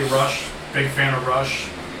 Definitely Rush. Big fan of Rush.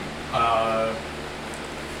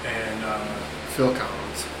 And Phil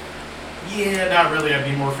Collins. yeah, not really. I'd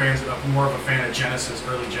be more of a fan of Genesis,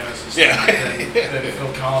 early Genesis, Yeah. than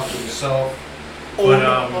Phil Collins himself.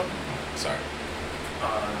 But Sorry.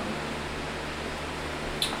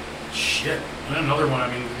 shit. And another one. I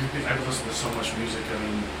mean, I've listened to so much music. I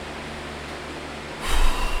mean,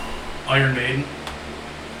 Iron Maiden.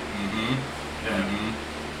 Mm-hmm. Yeah.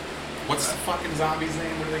 Mm-hmm. What's the fucking zombie's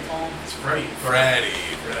name? What do they call him? It's Freddie. Freddy.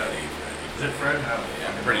 Is it Fred?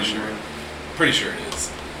 Yeah, I'm pretty sure. Pretty sure it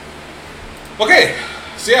is. Okay,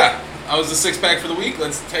 so yeah, that was the 6-pack for the week.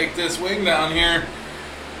 Let's take this wing down here.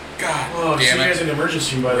 God Oh, see damn you it. guys in the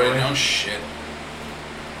emergency room, by the Right way. now, shit.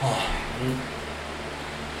 Oh.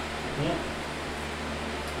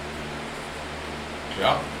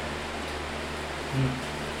 Yeah.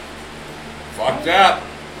 Fuck that.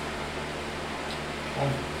 I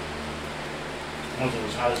don't know if it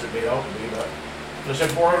was hot as it made out to be, but they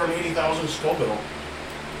said 480,000 Scoville,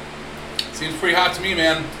 Seems pretty hot to me,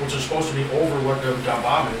 man. which is supposed to be over what the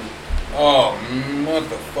bomb is. Oh, what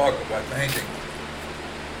the fuck was I thinking?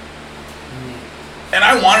 And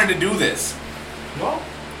I wanted to do this. Well,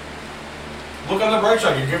 Look on the bright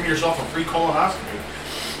side. You're giving yourself a free colonoscopy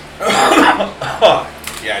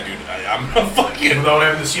Yeah, dude, I'm gonna fucking... without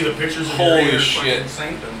having to see the pictures of Holy your shit.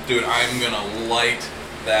 sanctum. Dude, I'm gonna light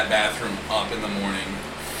that bathroom up in the morning.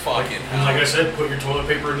 Fucking And hell. like I said, put your toilet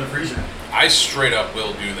paper in the freezer. I straight up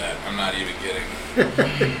will do that. I'm not even kidding.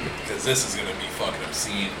 Because this is gonna be fucking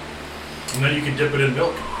obscene. And then you can dip it in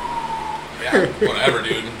milk. Yeah, whatever,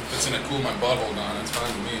 dude. If it's gonna cool my butthole down, that's fine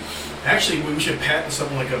with me. Actually, we should patent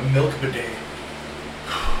something like a milk bidet.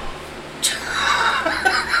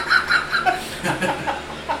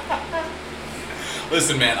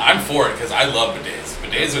 Listen, man, I'm for it because I love bidets.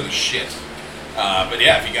 Bidets are the shit. But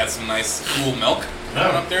yeah, if you got some nice cool milk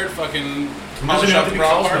going up there, fucking It doesn't polish have up to the be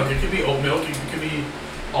cow's problem. milk. It could be oat milk. It could be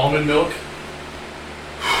almond milk.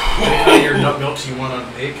 Any kind of your nut milks you want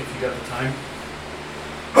to make if you got the time.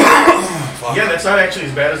 Fuck. Yeah, that's not actually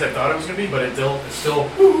as bad as I thought it was going to be, but it's still,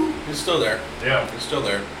 It's still there. yeah. It's still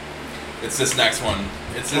there. It's this next one.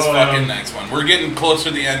 It's this Well, fucking next one. We're getting closer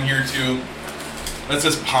to the end here, too. Let's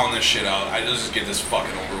just pound this shit out. Let's just get this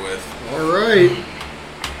fucking over with. Alright.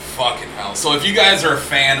 Fucking hell. So if you guys are a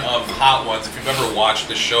fan of Hot Ones, if you've ever watched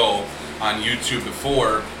the show on YouTube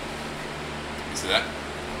before, you see that?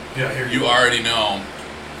 Yeah, here You already know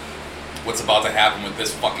what's about to happen with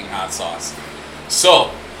this fucking hot sauce.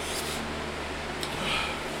 So,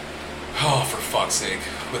 oh, for fuck's sake.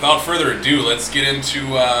 Without further ado, let's get into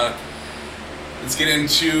Bleeding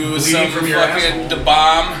some from your fucking asshole. da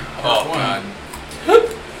bomb. Part Oh one. god.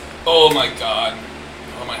 Oh my god.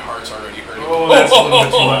 Oh, my heart's already hurting. Oh, that's a little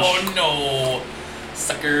bit too much. Oh no.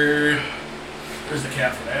 Sucker. There's the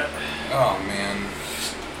cat for that. Oh man.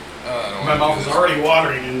 I don't My wanna mouth do is this. already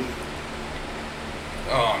watering, and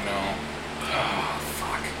Oh no. Oh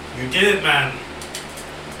fuck. you did it, man.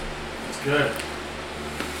 It's good.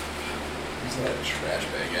 Where's that trash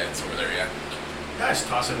bag at? It's over there, yeah. Guys,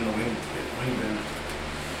 toss it in the wing bin.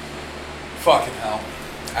 Fucking hell.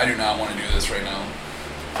 I do not want to do this right now.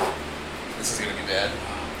 This is gonna be bad.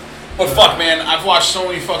 But fuck, man, I've watched so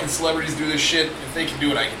many fucking celebrities do this shit. If they can do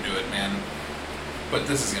it, I can do it, man. But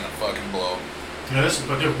this is gonna fucking blow. Yeah,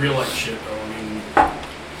 but they're real life shit, though. I mean,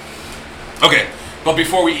 Okay, but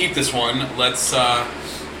before we eat this one, let's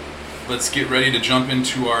get ready to jump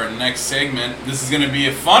into our next segment. This is gonna be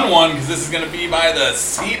a fun one because this is gonna be by the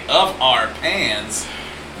seat of our pants.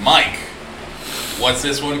 Mike, what's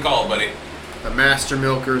this one called, buddy? The Master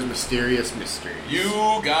Milker's Mysterious Mystery. You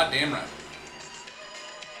goddamn right.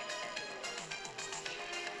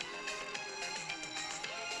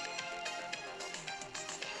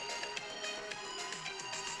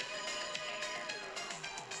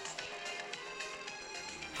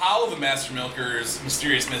 How the Master Milker's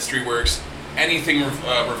Mysterious Mystery works, anything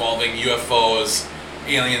revolving UFOs,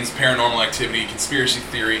 aliens, paranormal activity, conspiracy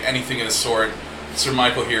theory, anything of the sort, Sir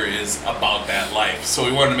Michael here is about that life. So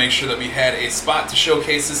we wanted to make sure that we had a spot to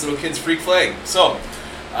showcase this little kid's freak flag. So,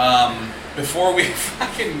 before we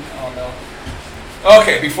fucking... Oh no.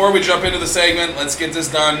 Okay, before we jump into the segment, let's get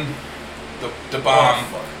this done. The bomb. oh,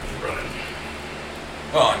 fuck. It's running.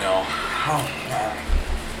 Oh no. Oh, God.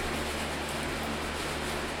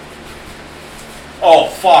 Oh,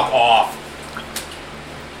 fuck off.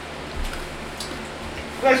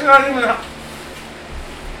 That's not even...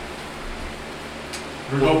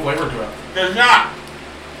 There's no flavor to it. There's not.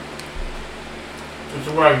 That's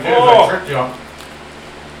what I did. Oh. I tricked you.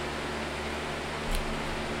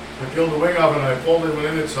 I peeled the wing off and I pulled it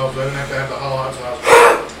within itself so I didn't have to have the hot sauce.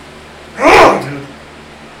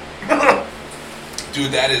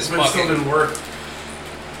 Dude, that is But it still fucking... didn't work.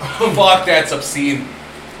 Fuck, that's obscene.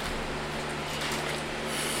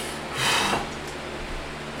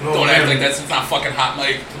 Oh, Don't man. act like it's not fucking hot,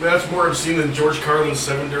 Mike. That's more obscene than George Carlin's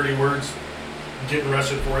 7 Dirty Words. Getting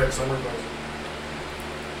arrested for it at summer place.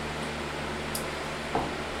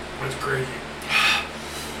 That's crazy.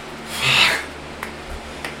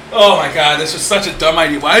 Oh my god, this was such a dumb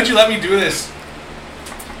idea. Why did you let me do this?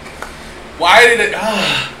 Why did it...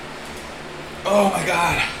 Oh my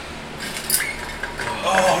god.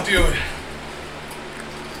 Oh, dude.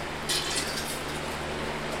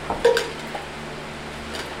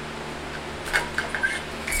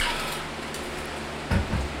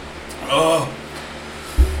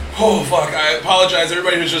 Oh, fuck. I apologize,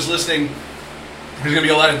 everybody who's just listening. There's gonna be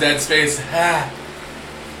a lot of dead space. There's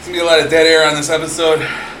gonna be a lot of dead air on this episode.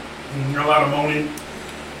 A lot of moaning.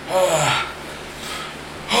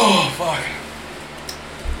 Oh, fuck.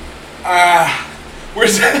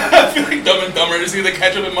 Where's that? I feel like Dumb and Dumber. Just see the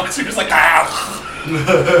ketchup and mustard. Just like,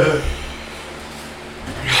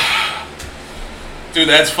 Dude,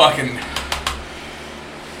 that's fucking...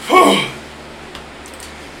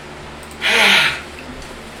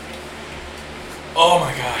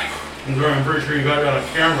 I'm pretty sure you got that on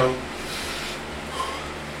camera.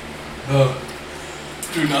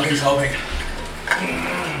 Dude, nothing's helping.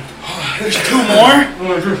 There's 2 more?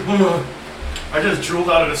 I just drooled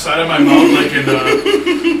out of the side of my mouth like in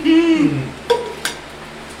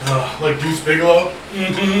like Deuce Bigelow. Are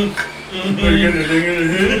you getting the thing in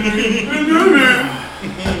the head?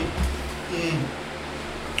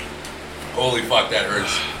 Holy fuck, that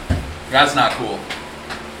hurts. That's not cool.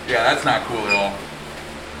 Yeah, that's not cool at all.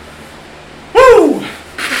 Woo!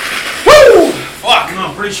 Woo! Fuck! No,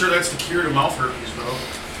 I'm pretty sure that's the cure to mouth herpes, though.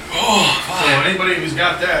 Oh, fuck. So anybody who's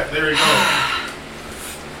got that, there you go.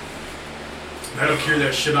 That'll cure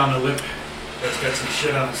that shit on the lip. That's got some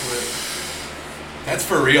shit on its lip. That's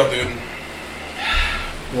for real, dude.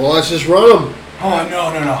 Well, let's just run them. Oh, no.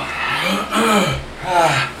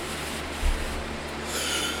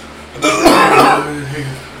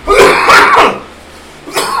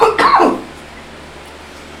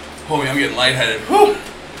 Homie, I'm getting lightheaded. Whew.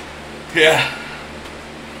 Yeah.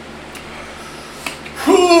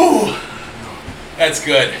 Whew. That's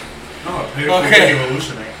good. No, maybe Okay. you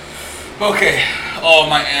hallucinate. Okay. Oh,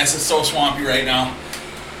 my ass is so swampy right now.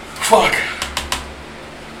 Fuck.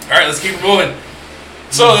 Alright, let's keep it moving.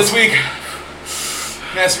 So, this week,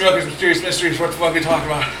 Master Milker's Mysterious Mysteries, what the fuck are we talking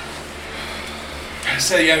about? I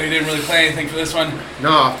said, yeah, we didn't really plan anything for this one.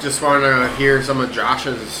 No, just want to hear some of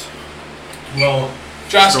Josh's. Well,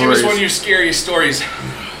 Josh, give us Stories. one of your scariest stories.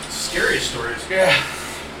 scariest stories. Yeah.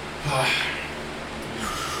 Fuck.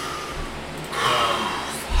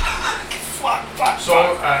 So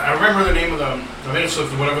I remember the name of the minutes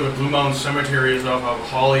of whatever the Blue Mountain Cemetery is off of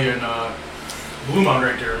Holly and Blue Mountain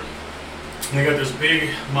right there. And they got this big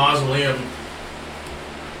mausoleum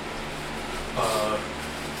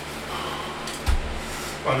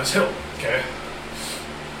on this hill, okay?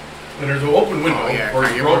 And there's an open window, Oh, yeah, or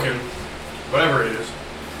it's yeah. broken, whatever it is.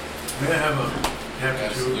 May I have a napkin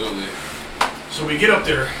too? Absolutely. So we get up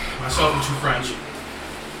there, myself and 2 friends.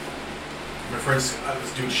 My friend's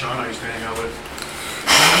this dude Sean I used to hang out with.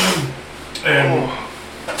 And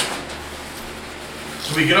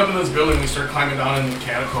so we get up in this building and we start climbing down in the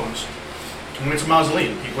catacombs. And it's a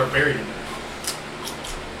mausoleum, people are buried in there.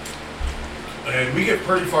 And we get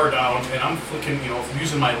pretty far down and I'm flicking,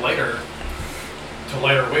 using my lighter to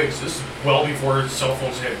light our way, 'cause this is well before cell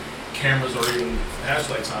phones had cameras or even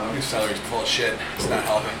flashlights on them. Your salary's full of shit. It's not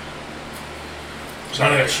helping.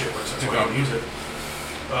 None of that shit works, that's why I don't use it.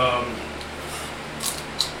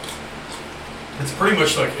 It's pretty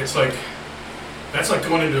much like, that's like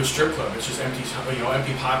going into a strip club. It's just empty,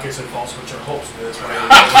 empty pockets and false which are hopes. That's why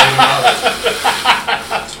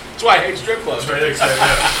That's why I hate strip clubs. that's why they say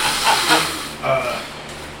that.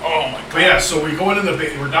 Oh my god. But yeah, so we go in the,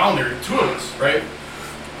 we're down there, 2 of us, right?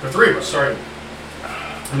 Or 3 of us, sorry.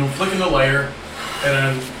 And we're flicking the lighter, and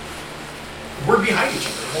then we're behind each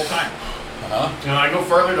other the whole time. Uh-huh. And I go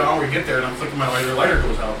farther down, we get there, and I'm flicking my lighter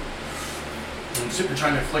goes out. And I'm sitting there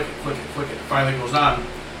trying to flick it. It finally goes on.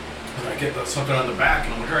 And I get something on the back,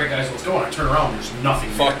 and I'm like, all right, guys, let's go. And I turn around, there's nothing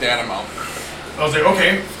Fuck there. that, I'm out. I was like,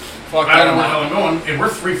 okay. Fuck I that, don't know I'm where the hell out. I'm going. And we're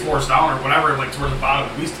 3 floors down or whatever, like towards the bottom,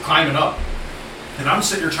 at least climbing up. And I'm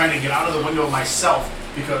sitting there trying to get out of the window myself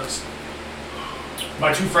because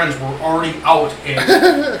my 2 friends were already out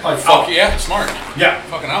and like Fuck out. yeah, smart. Yeah.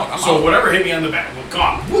 Fucking out. I'm So out. whatever hit me on the back, well,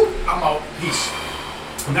 gone. Whoop, I'm out. Peace.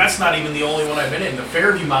 And that's not even the only one I've been in. The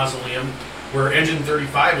Fairview Mausoleum, where Engine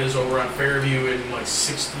 35 is over on Fairview in like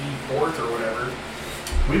 64th or whatever.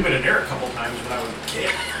 We've been in there a couple times when I was a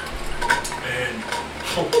kid. And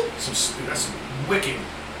that's some wicked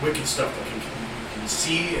stuff that you can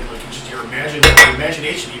see and like just your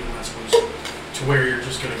imagination even not supposed to where you're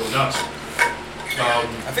just gonna go nuts.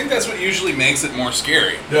 I think that's what usually makes it more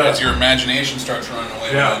scary. Yeah. As your imagination starts running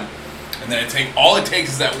away. Yeah. Man. And then all it takes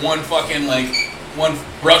is that one fucking one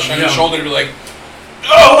brush on your Yeah. shoulder to be like,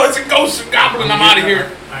 oh, it's a ghost and goblin, I'm out of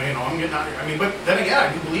here. I'm getting out of here. I mean, but then again,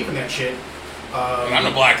 I do believe in that shit. And I'm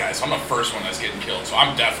the black guy, so I'm the first one that's getting killed, so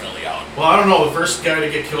I'm definitely out. Well, I don't know. The first guy to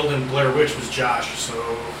get killed in Blair Witch was Josh, so...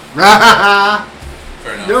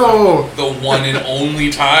 Fair enough. No. The one and only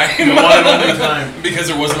time. The one and only time. Because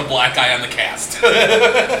there wasn't a black guy on the cast.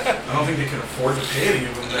 I don't think they could afford to pay any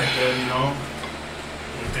of them back then,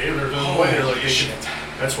 Like they're no way. They're like, Holy shit.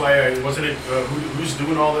 That's why wasn't it, who's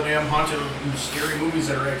doing all the damn haunted, scary movies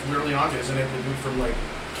that are like literally haunted? Isn't it the dude from like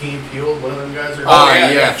Key and Peele? One of them guys are... Oh, yeah.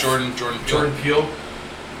 yeah, Jordan Peele. Jordan Peele.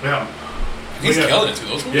 Yeah. He's Yeah. killing it, too.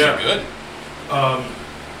 Those movies Yeah. are good.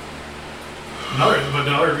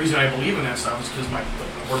 Another reason I believe in that stuff is because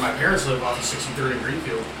where my parents live off of 63rd and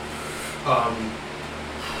Greenfield,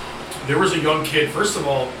 there was a young kid. First of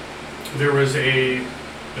all, there was a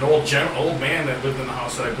an old man that lived in the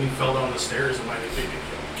house that I believe fell down the stairs and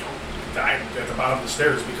died at the bottom of the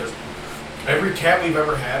stairs because every cat we've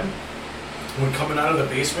ever had, when coming out of the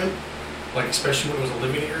basement, like especially when it was a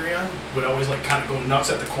living area, would always like kind of go nuts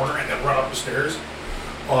at the corner and then run up the stairs.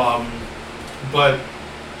 But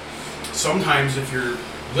sometimes if you're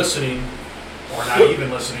listening or not even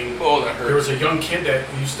listening, that hurt. there was a young kid that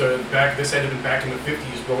used to this had to been back in the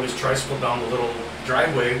 50s, rode his tricycle down the little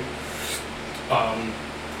driveway,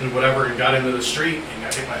 and whatever, and got into the street and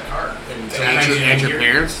got hit by a car. And sometimes you can your hear,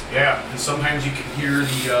 parents? yeah, and sometimes you can hear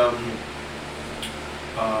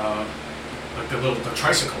like the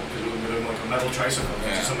tricycle, because it was like a metal tricycle.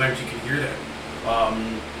 Yeah. So sometimes you can hear that.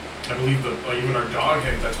 I believe even our dog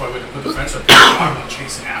that's why we had to put the fence up. The dog was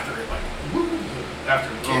chasing after it, like after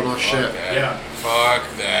the kid. Oh, no shit. Yeah. Fuck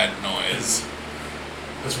that noise.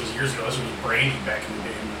 This was years ago. This was Brandy back in the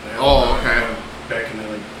day. Oh, okay. Back in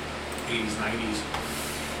the 80s, 90s.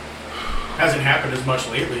 Hasn't happened as much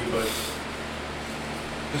lately, but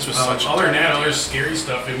This was such other than that, idea. other scary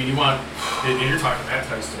stuff. I mean, you're talking that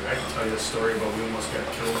type of story. I can tell you a story about we almost got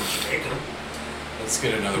killed in Jamaica. Let's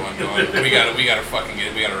get another one going. we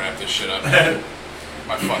gotta wrap this shit up.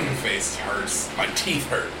 My fucking face hurts. My teeth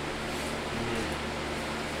hurt.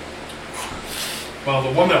 Well,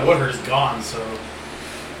 the one that would hurt is gone, so.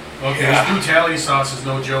 Okay, Yeah. This brutality sauce is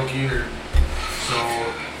no joke either.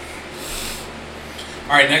 So.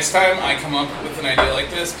 Alright, next time I come up with an idea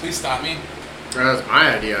like this, please stop me. That was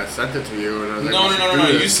my idea. I sent it to you, and I was like, No. we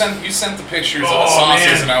should do this. You sent the pictures of the Oh, sauces,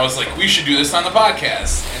 man. and I was like, we should do this on the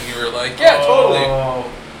podcast. And you were like, yeah, totally. Oh,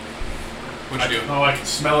 What'd you do? I can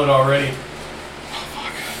smell it already. Oh,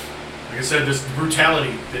 fuck. Like I said, this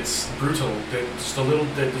brutality, it's brutal. Just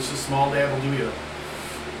a small dab will do you.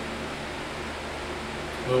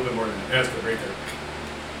 A little bit more than that. That's good, right there.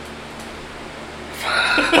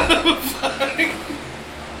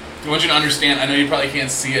 I want you to understand, I know you probably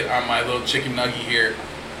can't see it on my little chicken nugget here,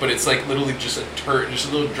 but it's like literally just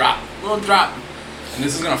a little drop. And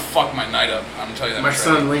this is gonna fuck my night up. I'm telling you that. My much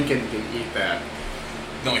son right Lincoln can eat that.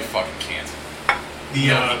 now. No, he fucking can't. The,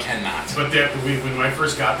 No, he cannot. But when I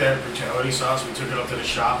first got that brutality sauce, we took it up to the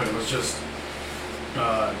shop, and it was just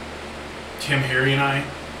Tim, Harry, and I.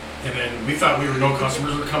 And then we thought no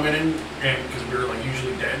customers were coming in, and because we were like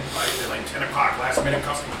usually dead by like 10 o'clock, last minute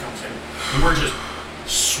customer comes in. And we're just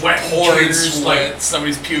sweating, Pouring tears, sweat.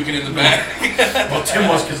 Somebody's puking in the back. Well, Tim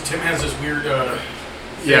was, because Tim has this weird thing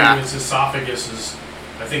Yeah. with his esophagus.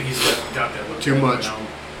 I think he's got that look Too much. now.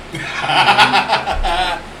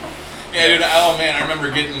 Yeah, dude. Oh man, I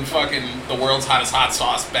remember getting fucking the world's hottest hot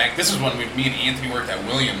sauce back. This was when me and Anthony worked at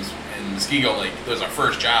Williams in Muskego. Like, it was our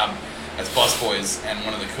first job as busboys, and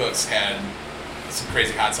one of the cooks had some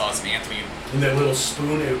crazy hot sauce, and Anthony, And that little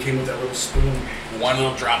spoon, it came with that little spoon. one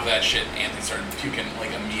little drop of that shit, Anthony started puking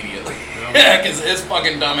like immediately. Yeah. Yeah, because his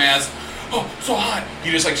fucking dumbass, oh, so hot.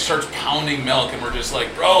 He just like starts pounding milk, and we're just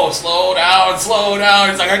like, bro, slow down.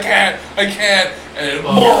 He's like, I can't. And You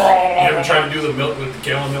ever try to do the milk with the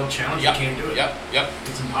gallon milk challenge? Yep. You can't do it. Yep.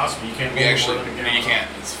 It's impossible. You can't. We hold actually, more than a no, gallon. you can't.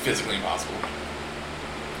 It's physically impossible.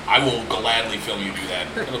 I will gladly film you do that.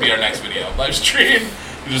 It'll be our next video. Live stream.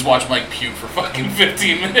 You just watch Mike puke for fucking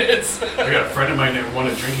 15 minutes. I got a friend of mine that won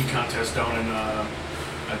a drinking contest down in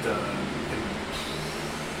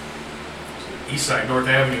East Side, North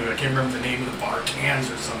Avenue. I can't remember the name of the bar, Cans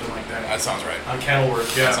or something like that. That sounds right. On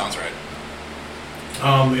Kenilworth, yeah. That sounds right.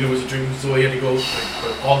 And it was a drink, so he had to go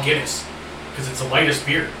like all Guinness, because it's the lightest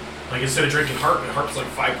beer. Like instead of drinking Harp's like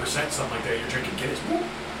 5%, something like that. You're drinking Guinness. Woo.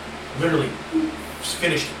 Literally, just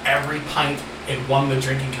finished every pint and won the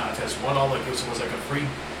drinking contest. Won all like it was like a free,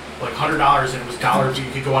 like $100, and it was $1.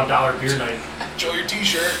 You could go on dollar beer night. Show your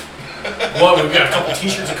T-shirt. Well, we got a couple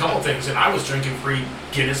T-shirts, a couple things, and I was drinking free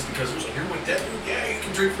Guinness because it was like, you're with that dude, yeah, you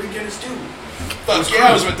can drink free Guinness too. Fuck yeah,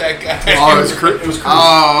 I was with that guy. Oh, It was cruise.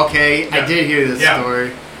 Oh, okay. I Yeah. did hear this Yeah.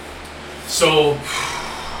 story. So,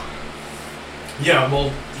 yeah,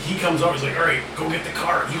 well, he comes over, he's like, all right, go get the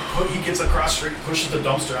car. He gets across the street, pushes the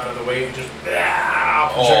dumpster out of the way, and just,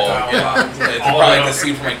 projectile. Oh, yeah. It's All probably the like way the up.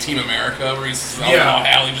 scene from like Team America where he's Yeah. all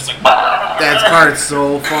alley just like. That part's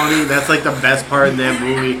so funny. That's like the best part in that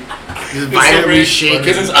movie. Just It's so violently great, shaking.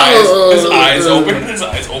 because his eyes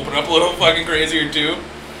open up a little fucking crazier too.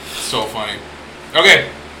 So funny. Okay,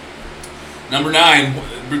 number 9,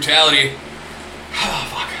 brutality. Oh,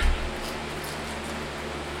 fuck.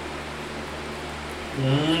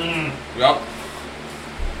 Yep.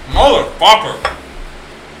 Motherfucker.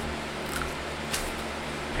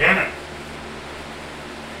 Damn it.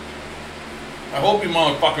 I hope you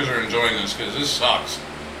motherfuckers are enjoying this, because this sucks.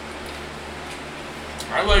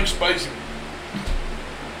 I like spicy.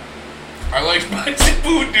 I like spicy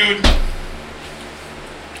food, dude.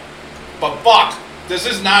 But fuck, this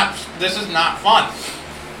is not fun.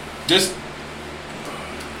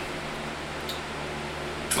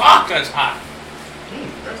 Fuck, that's hot.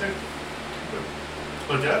 That's it. Good.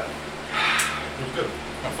 Legit. It was good.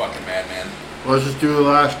 I'm a fucking madman. Let's just do the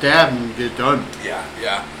last dab and get done. Yeah.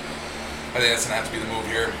 I think that's gonna have to be the move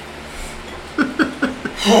here.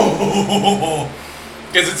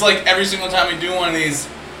 Because it's like every single time we do one of these,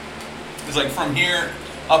 it's like from here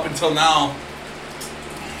up until now,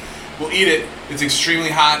 we'll eat it, it's extremely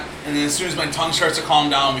hot, and then as soon as my tongue starts to calm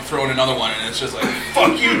down, we throw in another one, and it's just like,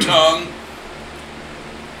 fuck you, tongue.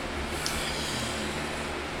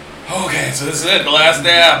 Okay, so this is it, the last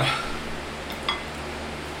dab.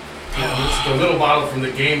 Yeah, this is the little bottle from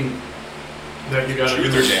the game that you got.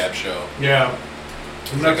 Truth or dab show. Yeah.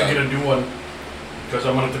 I'm not Like gonna a- get a new one because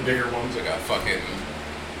I wanted the bigger ones. It's like a fucking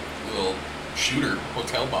little shooter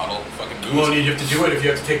hotel bottle, fucking booze. Well, you have to do it if you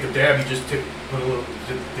have to take the dab. You just put a little.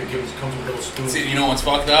 Comes with a little spoon. See, you know what's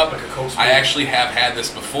fucked up? Like a Coke spoon. I actually have had this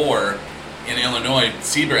before in Illinois.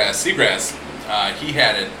 Seagrass, he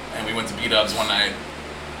had it, and we went to B-Dubs one night.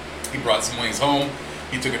 He brought some wings home.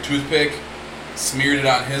 He took a toothpick, smeared it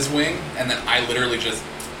on his wing, and then I literally just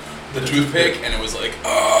the toothpick, and it was like,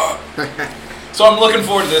 ugh. So I'm looking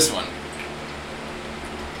forward to this one.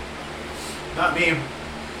 Not me.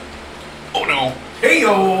 Oh no! Hey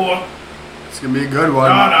yo! It's gonna be a good one.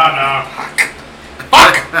 No.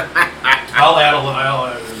 Fuck! I'll add a little.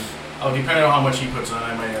 I'll depending on how much he puts on.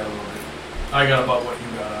 I might add a little bit. I got about what you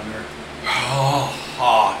got on there.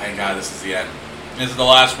 Oh, thank God, this is the end. This is the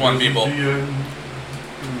last one, people. The end.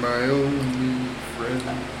 My only friend.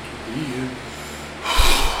 Ian.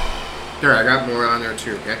 There, I got more on there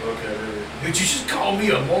too. Okay. Okay. Did you just call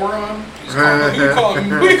me a moron?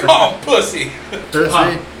 We call him pussy.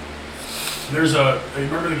 Thursday. There's a.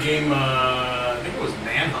 Remember the game? I think it was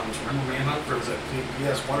Manhunt. Remember Manhunt? Or was it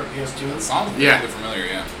PS1 or PS2? It sounds Yeah. really familiar,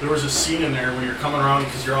 yeah. There was a scene in there when you're coming around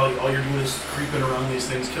because you're all you're doing is creeping around these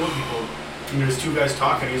things, killing people. And there's two guys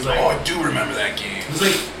talking. He's like, Oh, I do remember that game. he's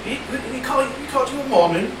like, he called you a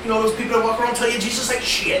Mormon. You know those people that walk around and tell you Jesus ain't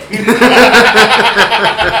shit.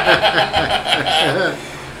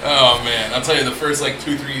 Oh man, I'll tell you, the first like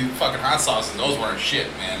 2-3 fucking hot sauces, those weren't shit,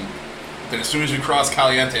 man. Then as soon as we crossed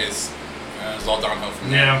Calientes, it was all downhill from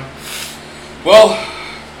there. Yeah. Well,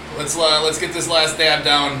 let's get this last dab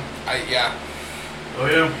down. Yeah. Oh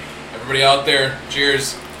yeah. Everybody out there,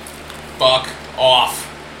 cheers. Fuck off.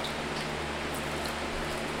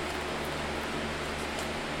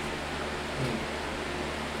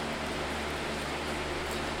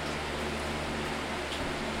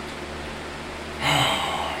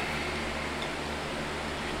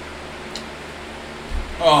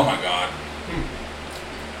 Oh my God.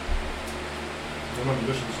 I'm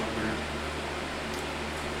missing something here.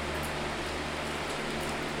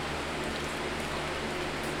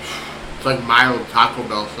 It's like mild Taco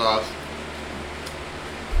Bell sauce.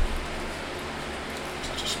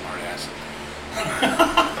 Such a smart ass.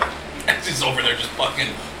 That's just over there just fucking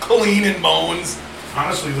cleaning bones.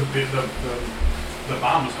 Honestly, the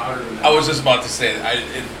bomb was hotter than that. I was just about to say,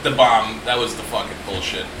 the bomb, that was the fucking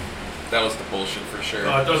bullshit. That was the bullshit for sure.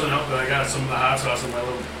 It doesn't help that I got some of the hot sauce in my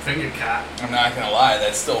little finger cat. I'm not gonna lie,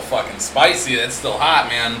 that's still fucking spicy, that's still hot,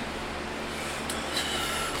 man.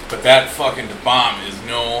 But that fucking bomb is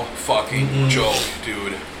no fucking joke,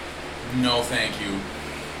 dude. No thank you.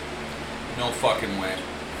 No fucking way.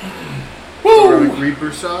 Garlic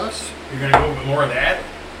Reaper sauce. You're gonna go with more of that?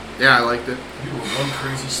 Yeah, I liked it. You were one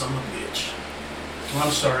crazy son of a bitch. Well,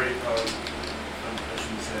 I'm sorry. I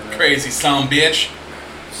shouldn't say that. Crazy son of a bitch.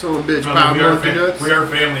 So a bitch No, pop we are monkey nuts. we are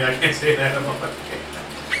family. I can't say that about it.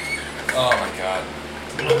 Oh my God.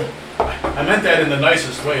 I meant that in the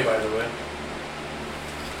nicest way, by the way.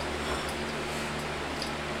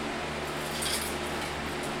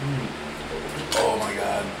 Oh my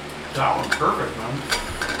God. That one perfect, man.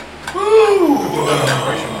 Woo!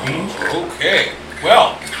 Okay.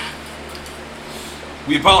 Well,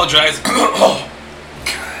 we apologize. Oh,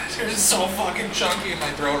 God, it's so fucking chunky in my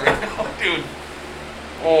throat right now, dude.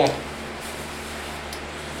 Oh.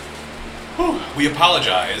 Whew. We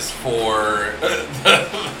apologize for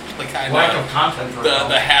the kind Lack of content right now.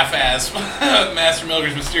 the half-ass Master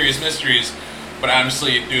Miller's Mysterious Mysteries, but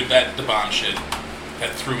honestly, dude, the bomb shit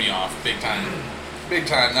that threw me off big time. Big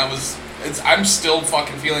time. I'm still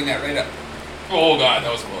fucking feeling that right now. Oh God,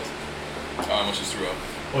 that was close. Oh, I almost just threw up.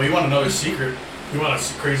 Well, you want another secret? You want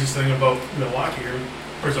a craziest thing about Milwaukee here?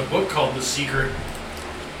 There's a book called The Secret.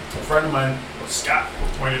 A friend of mine, Scott,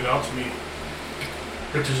 pointed it out to me.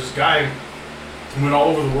 That there's this guy who went all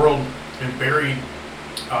over the world and buried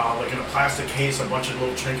like in a plastic case, a bunch of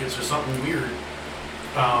little trinkets or something weird.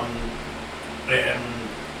 And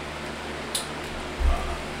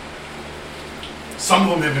some of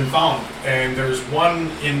them have been found. And there's one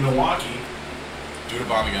in Milwaukee. Do the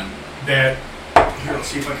bomb again. That, here, let's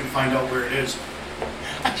see if I can find out where it is.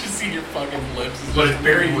 I just see your fucking lips. But it's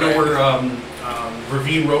buried, you know where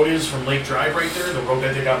Ravine Road is from Lake Drive right there? The road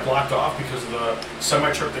that they got blocked off because of the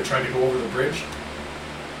semi-truck that tried to go over the bridge?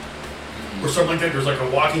 Or something like that. There's like a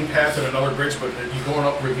walking path and another bridge, but you're going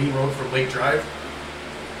up Ravine Road from Lake Drive.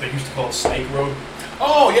 They used to call it Snake Road.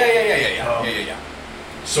 Oh, yeah.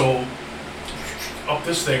 So, up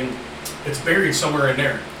this thing, it's buried somewhere in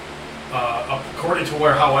there. According to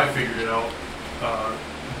how I figured it out,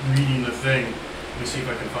 reading the thing. Let me see if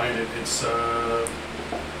I can find it. It's Dude,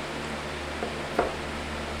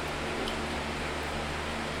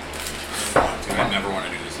 I never want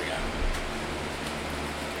to do this again.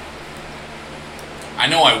 I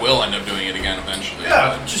know I will end up doing it again eventually.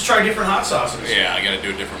 yeah, just try different hot sauces. Yeah, I gotta do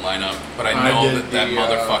a different lineup. But I I know did that the,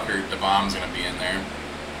 motherfucker, the bomb's gonna be in there.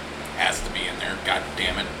 Has to be in there. God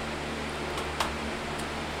damn it.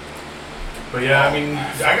 But yeah, I mean,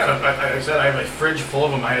 like I said, I have a fridge full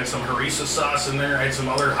of them. I had some harissa sauce in there. I had some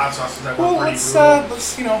other hot sauces that were Well, pretty let's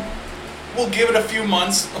brutal. we'll give it a few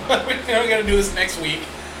months. We gotta do this next week.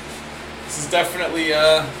 This is definitely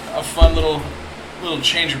a fun little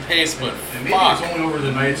change of pace, but And maybe fuck. it's only over the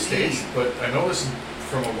United States, but I know this is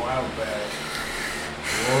from a while back.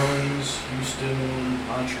 New Orleans, Houston,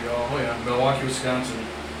 Montreal, oh yeah, Milwaukee, Wisconsin.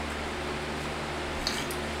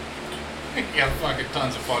 He got fucking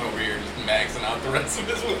tons of fun over here just maxing out the rest of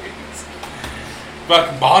his wings.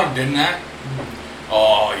 Fucking bought him, didn't I?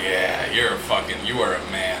 Oh yeah, you are a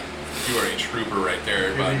man. You are a trooper right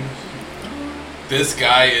there, but this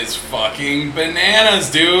guy is fucking bananas,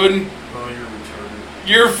 dude. Oh, you're retarded.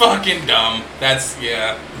 You're fucking dumb. That's,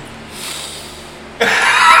 yeah.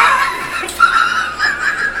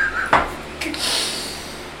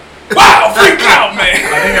 Wow, freak out,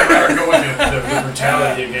 man. I think I'd rather go with the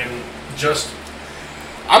brutality again.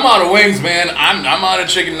 I'm out of wings, man. I'm out of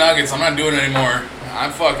chicken nuggets. I'm not doing it anymore.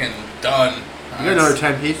 I'm fucking done. You got another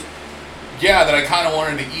 10 piece? Yeah, that I kind of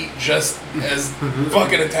wanted to eat just as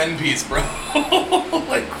fucking a 10-piece, bro.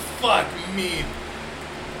 Like, fuck me.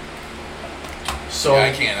 So Yeah,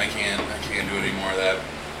 I can't do any more of that.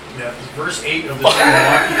 yeah, verse 8 of this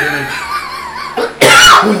Milwaukee image.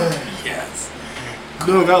 Yes.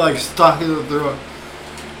 No, got like stuck in the throat.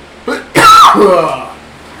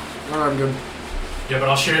 Oh, I'm good. Yeah, but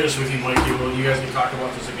I'll share this with you, Mike. You guys can talk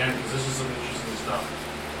about this again because this is some interesting stuff.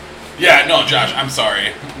 Yeah, no, Josh, I'm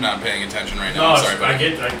sorry. I'm not paying attention right now. No, I'm sorry,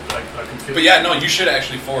 buddy. I can feel. But yeah, no, you should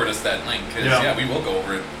actually forward us that link because Yeah. we will go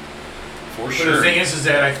over it for But sure. the thing is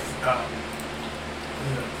that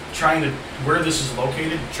trying to where this is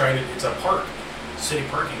located, it's a park. City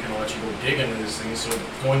parking going to let you go dig into this thing. So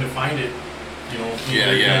going to find it, you're going to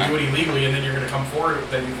do it illegally, and then you're going to come forward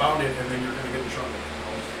that you found it, and then you're going to get in trouble.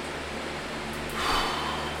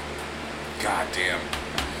 God damn.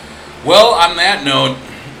 Well, on that note,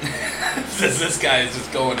 this guy is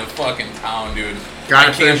just going to fucking town, dude.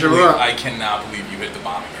 Gotta finish him up. I cannot believe you hit the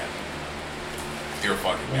bomb again. You're a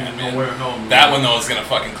fucking man, man. Nowhere home. That one, though, is going to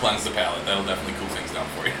fucking cleanse the palate. That'll definitely cool things down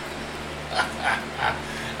for you.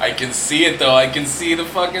 I can see it, though. I can see the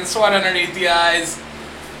fucking sweat underneath the eyes.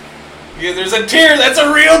 Yeah, there's a tear. That's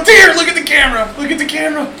a real tear. Look at the camera. Look at the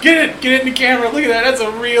camera. Get it in the camera. Look at that. That's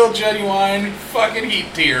a real, genuine fucking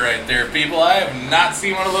heat tear right there, people. I have not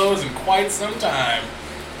seen one of those in quite some time.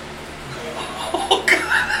 Oh,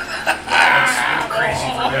 God. That's crazy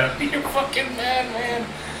for that. You're fucking mad, man.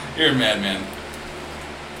 You're a madman.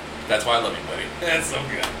 That's why I love you, buddy. That's so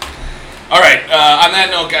good. All right. On that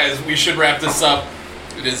note, guys, we should wrap this up.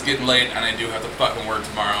 It is getting late, and I do have to fucking work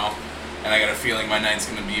tomorrow. And I got a feeling my night's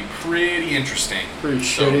going to be pretty interesting. Pretty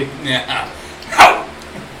shitty. Yeah. Ow!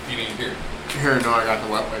 You need here. Here, no, I got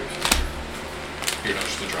the wet wipes. Here, no,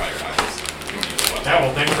 just to dry your eyes. You don't need the wet. Yeah,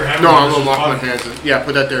 well, thanks for having No, me. I'm This gonna was lock my fun. hands in. Yeah,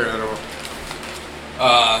 put that there. I don't know.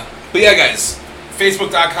 But yeah, guys,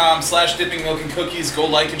 Facebook.com/dippingmilkandcookies. Go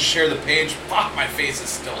like and share the page. Fuck, my face is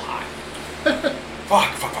still hot.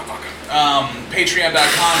 Fuck.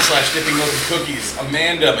 Patreon.com/dippingmilkandcookies.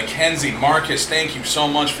 Amanda, Mackenzie, Marcus, thank you so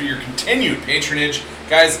much for your continued patronage.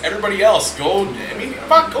 Guys, everybody else, go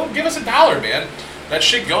give us $1, man. That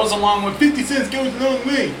shit goes along with 50 cents goes a long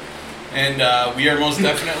way. And we are most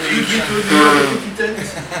definitely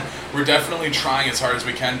we're definitely trying as hard as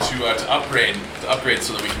we can to upgrade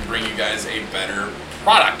so that we can bring you guys a better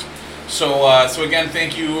product. So again,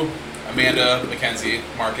 thank you, Amanda, Mackenzie,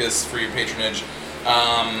 Marcus, for your patronage.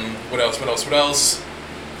 What else?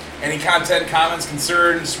 Any content, comments,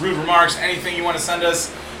 concerns, rude remarks, anything you want to send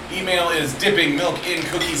us, email is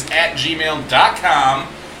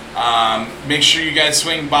dippingmilkincookies@gmail.com. Make sure you guys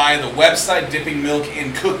swing by the website,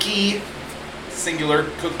 dippingmilkincookie, singular,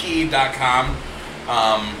 cookie.com.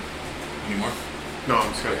 Any more? No,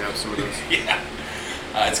 I'm just gonna have some of this. Yeah.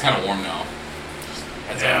 It's kind of warm now.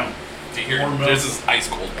 Yeah. Here, Warm milk. this is ice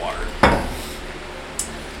cold water.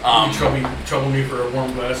 You trouble me for a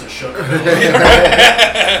warm glass of sugar.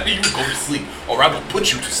 You go to sleep, or I will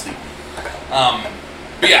put you to sleep.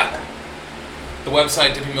 But yeah, the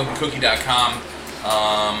website, dippingmilkincookie.com.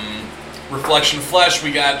 Reflection of Flesh,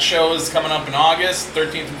 we got shows coming up in August,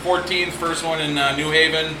 13th and 14th. First one in New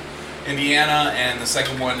Haven, Indiana, and the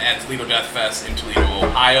second one at Toledo Death Fest in Toledo,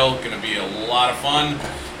 Ohio. Going to be a lot of fun.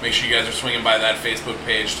 Make sure you guys are swinging by that Facebook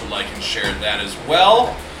page to like and share that as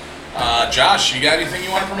well. Josh, you got anything you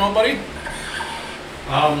want to promote, buddy?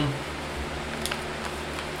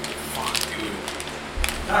 Fuck, dude.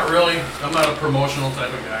 Not really. I'm not a promotional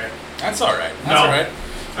type of guy. That's all right. That's No. all right.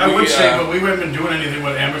 I would say, but we haven't been doing anything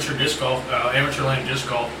with amateur disc golf, Amateurland disc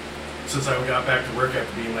golf, since I got back to work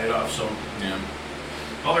after being laid off. So, Yeah.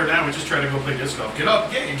 other than that, we just try to go play disc golf. Get up,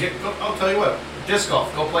 go, I'll tell you what, disc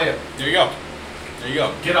golf, go play it. There you go. There you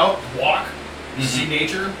go. Get out, walk, see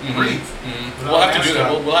nature, breathe. We'll have to do that.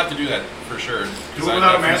 We'll have to do that for sure. Do it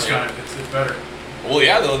without a mask on it. It's better. Well,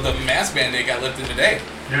 yeah, the mask mandate got lifted today.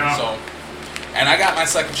 Yeah. So, and I got my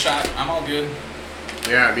second shot. I'm all good.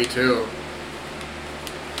 Yeah, me too.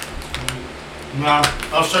 Nah,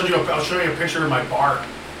 I'll show you a picture of my bar.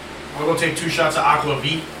 I'll go take 2 shots of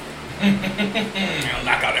Aquavit. I'll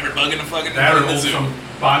knock out every bug in the fucking That in or the zoo. some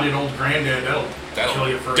bonded old granddad. That'll kill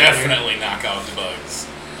you for a day. Definitely knock out the bugs.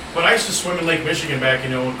 But I used to swim in Lake Michigan back,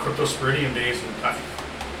 in cryptosporidium days, and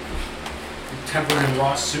tempered in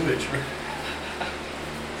raw sewage.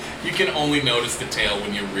 You can only notice the tail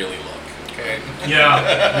when you really look. Okay. Yeah.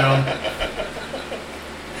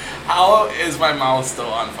 How is my mouth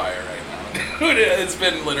still on fire right now? Dude, it's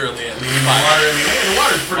been literally at least The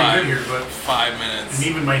water's pretty good here, but 5 minutes. and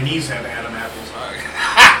even my knees have Adam apples.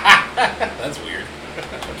 That's weird.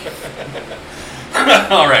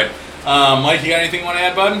 All right. Mike, you got anything you want to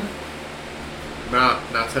add, bud? No,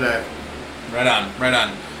 not today. Right on, right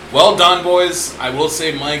on. Well done, boys. I will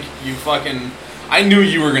say, Mike, you fucking... I knew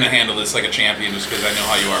you were going to handle this like a champion just because I know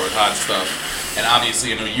how you are with hot stuff. And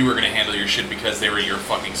obviously I know you were going to handle your shit because they were your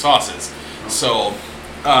fucking sauces. So,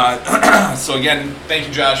 so again, thank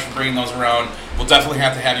you, Josh, for bringing those around. We'll definitely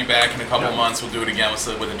have to have you back in a couple of months. We'll do it again with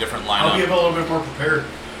a different lineup. I'll be a little bit more prepared.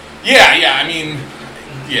 Yeah, I mean,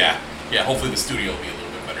 yeah. Hopefully the studio will be a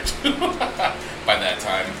little bit better too by that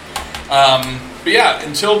time. But yeah,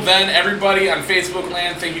 until then, everybody on Facebook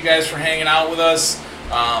land, thank you guys for hanging out with us.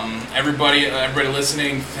 Everybody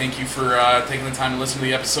listening, thank you for taking the time to listen to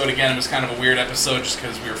the episode again. It was kind of a weird episode just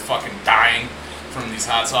because we were fucking dying from these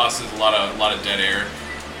hot sauces. A lot of dead air.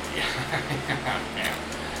 Yeah.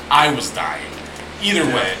 I was dying. Either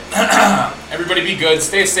way, everybody be good.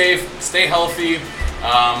 Stay safe. Stay healthy.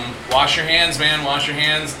 Wash your hands, man. Wash your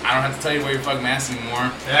hands. I don't have to tell you to wear your fucking mask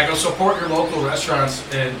anymore. Yeah, go support your local restaurants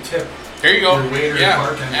and tip. There you go. Your waiter and Yeah,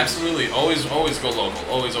 bartender. absolutely. Always go local.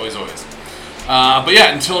 Always. But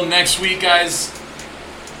yeah, until next week, guys.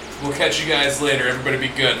 We'll catch you guys later. Everybody be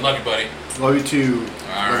good. Love you, buddy. Love you too.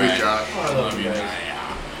 All love right. you, Josh. Oh, I love you guys.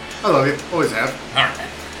 Yeah. I love you. Always have. All right.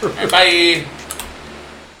 All right. Bye.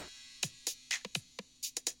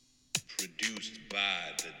 Produced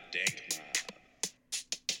by the Dank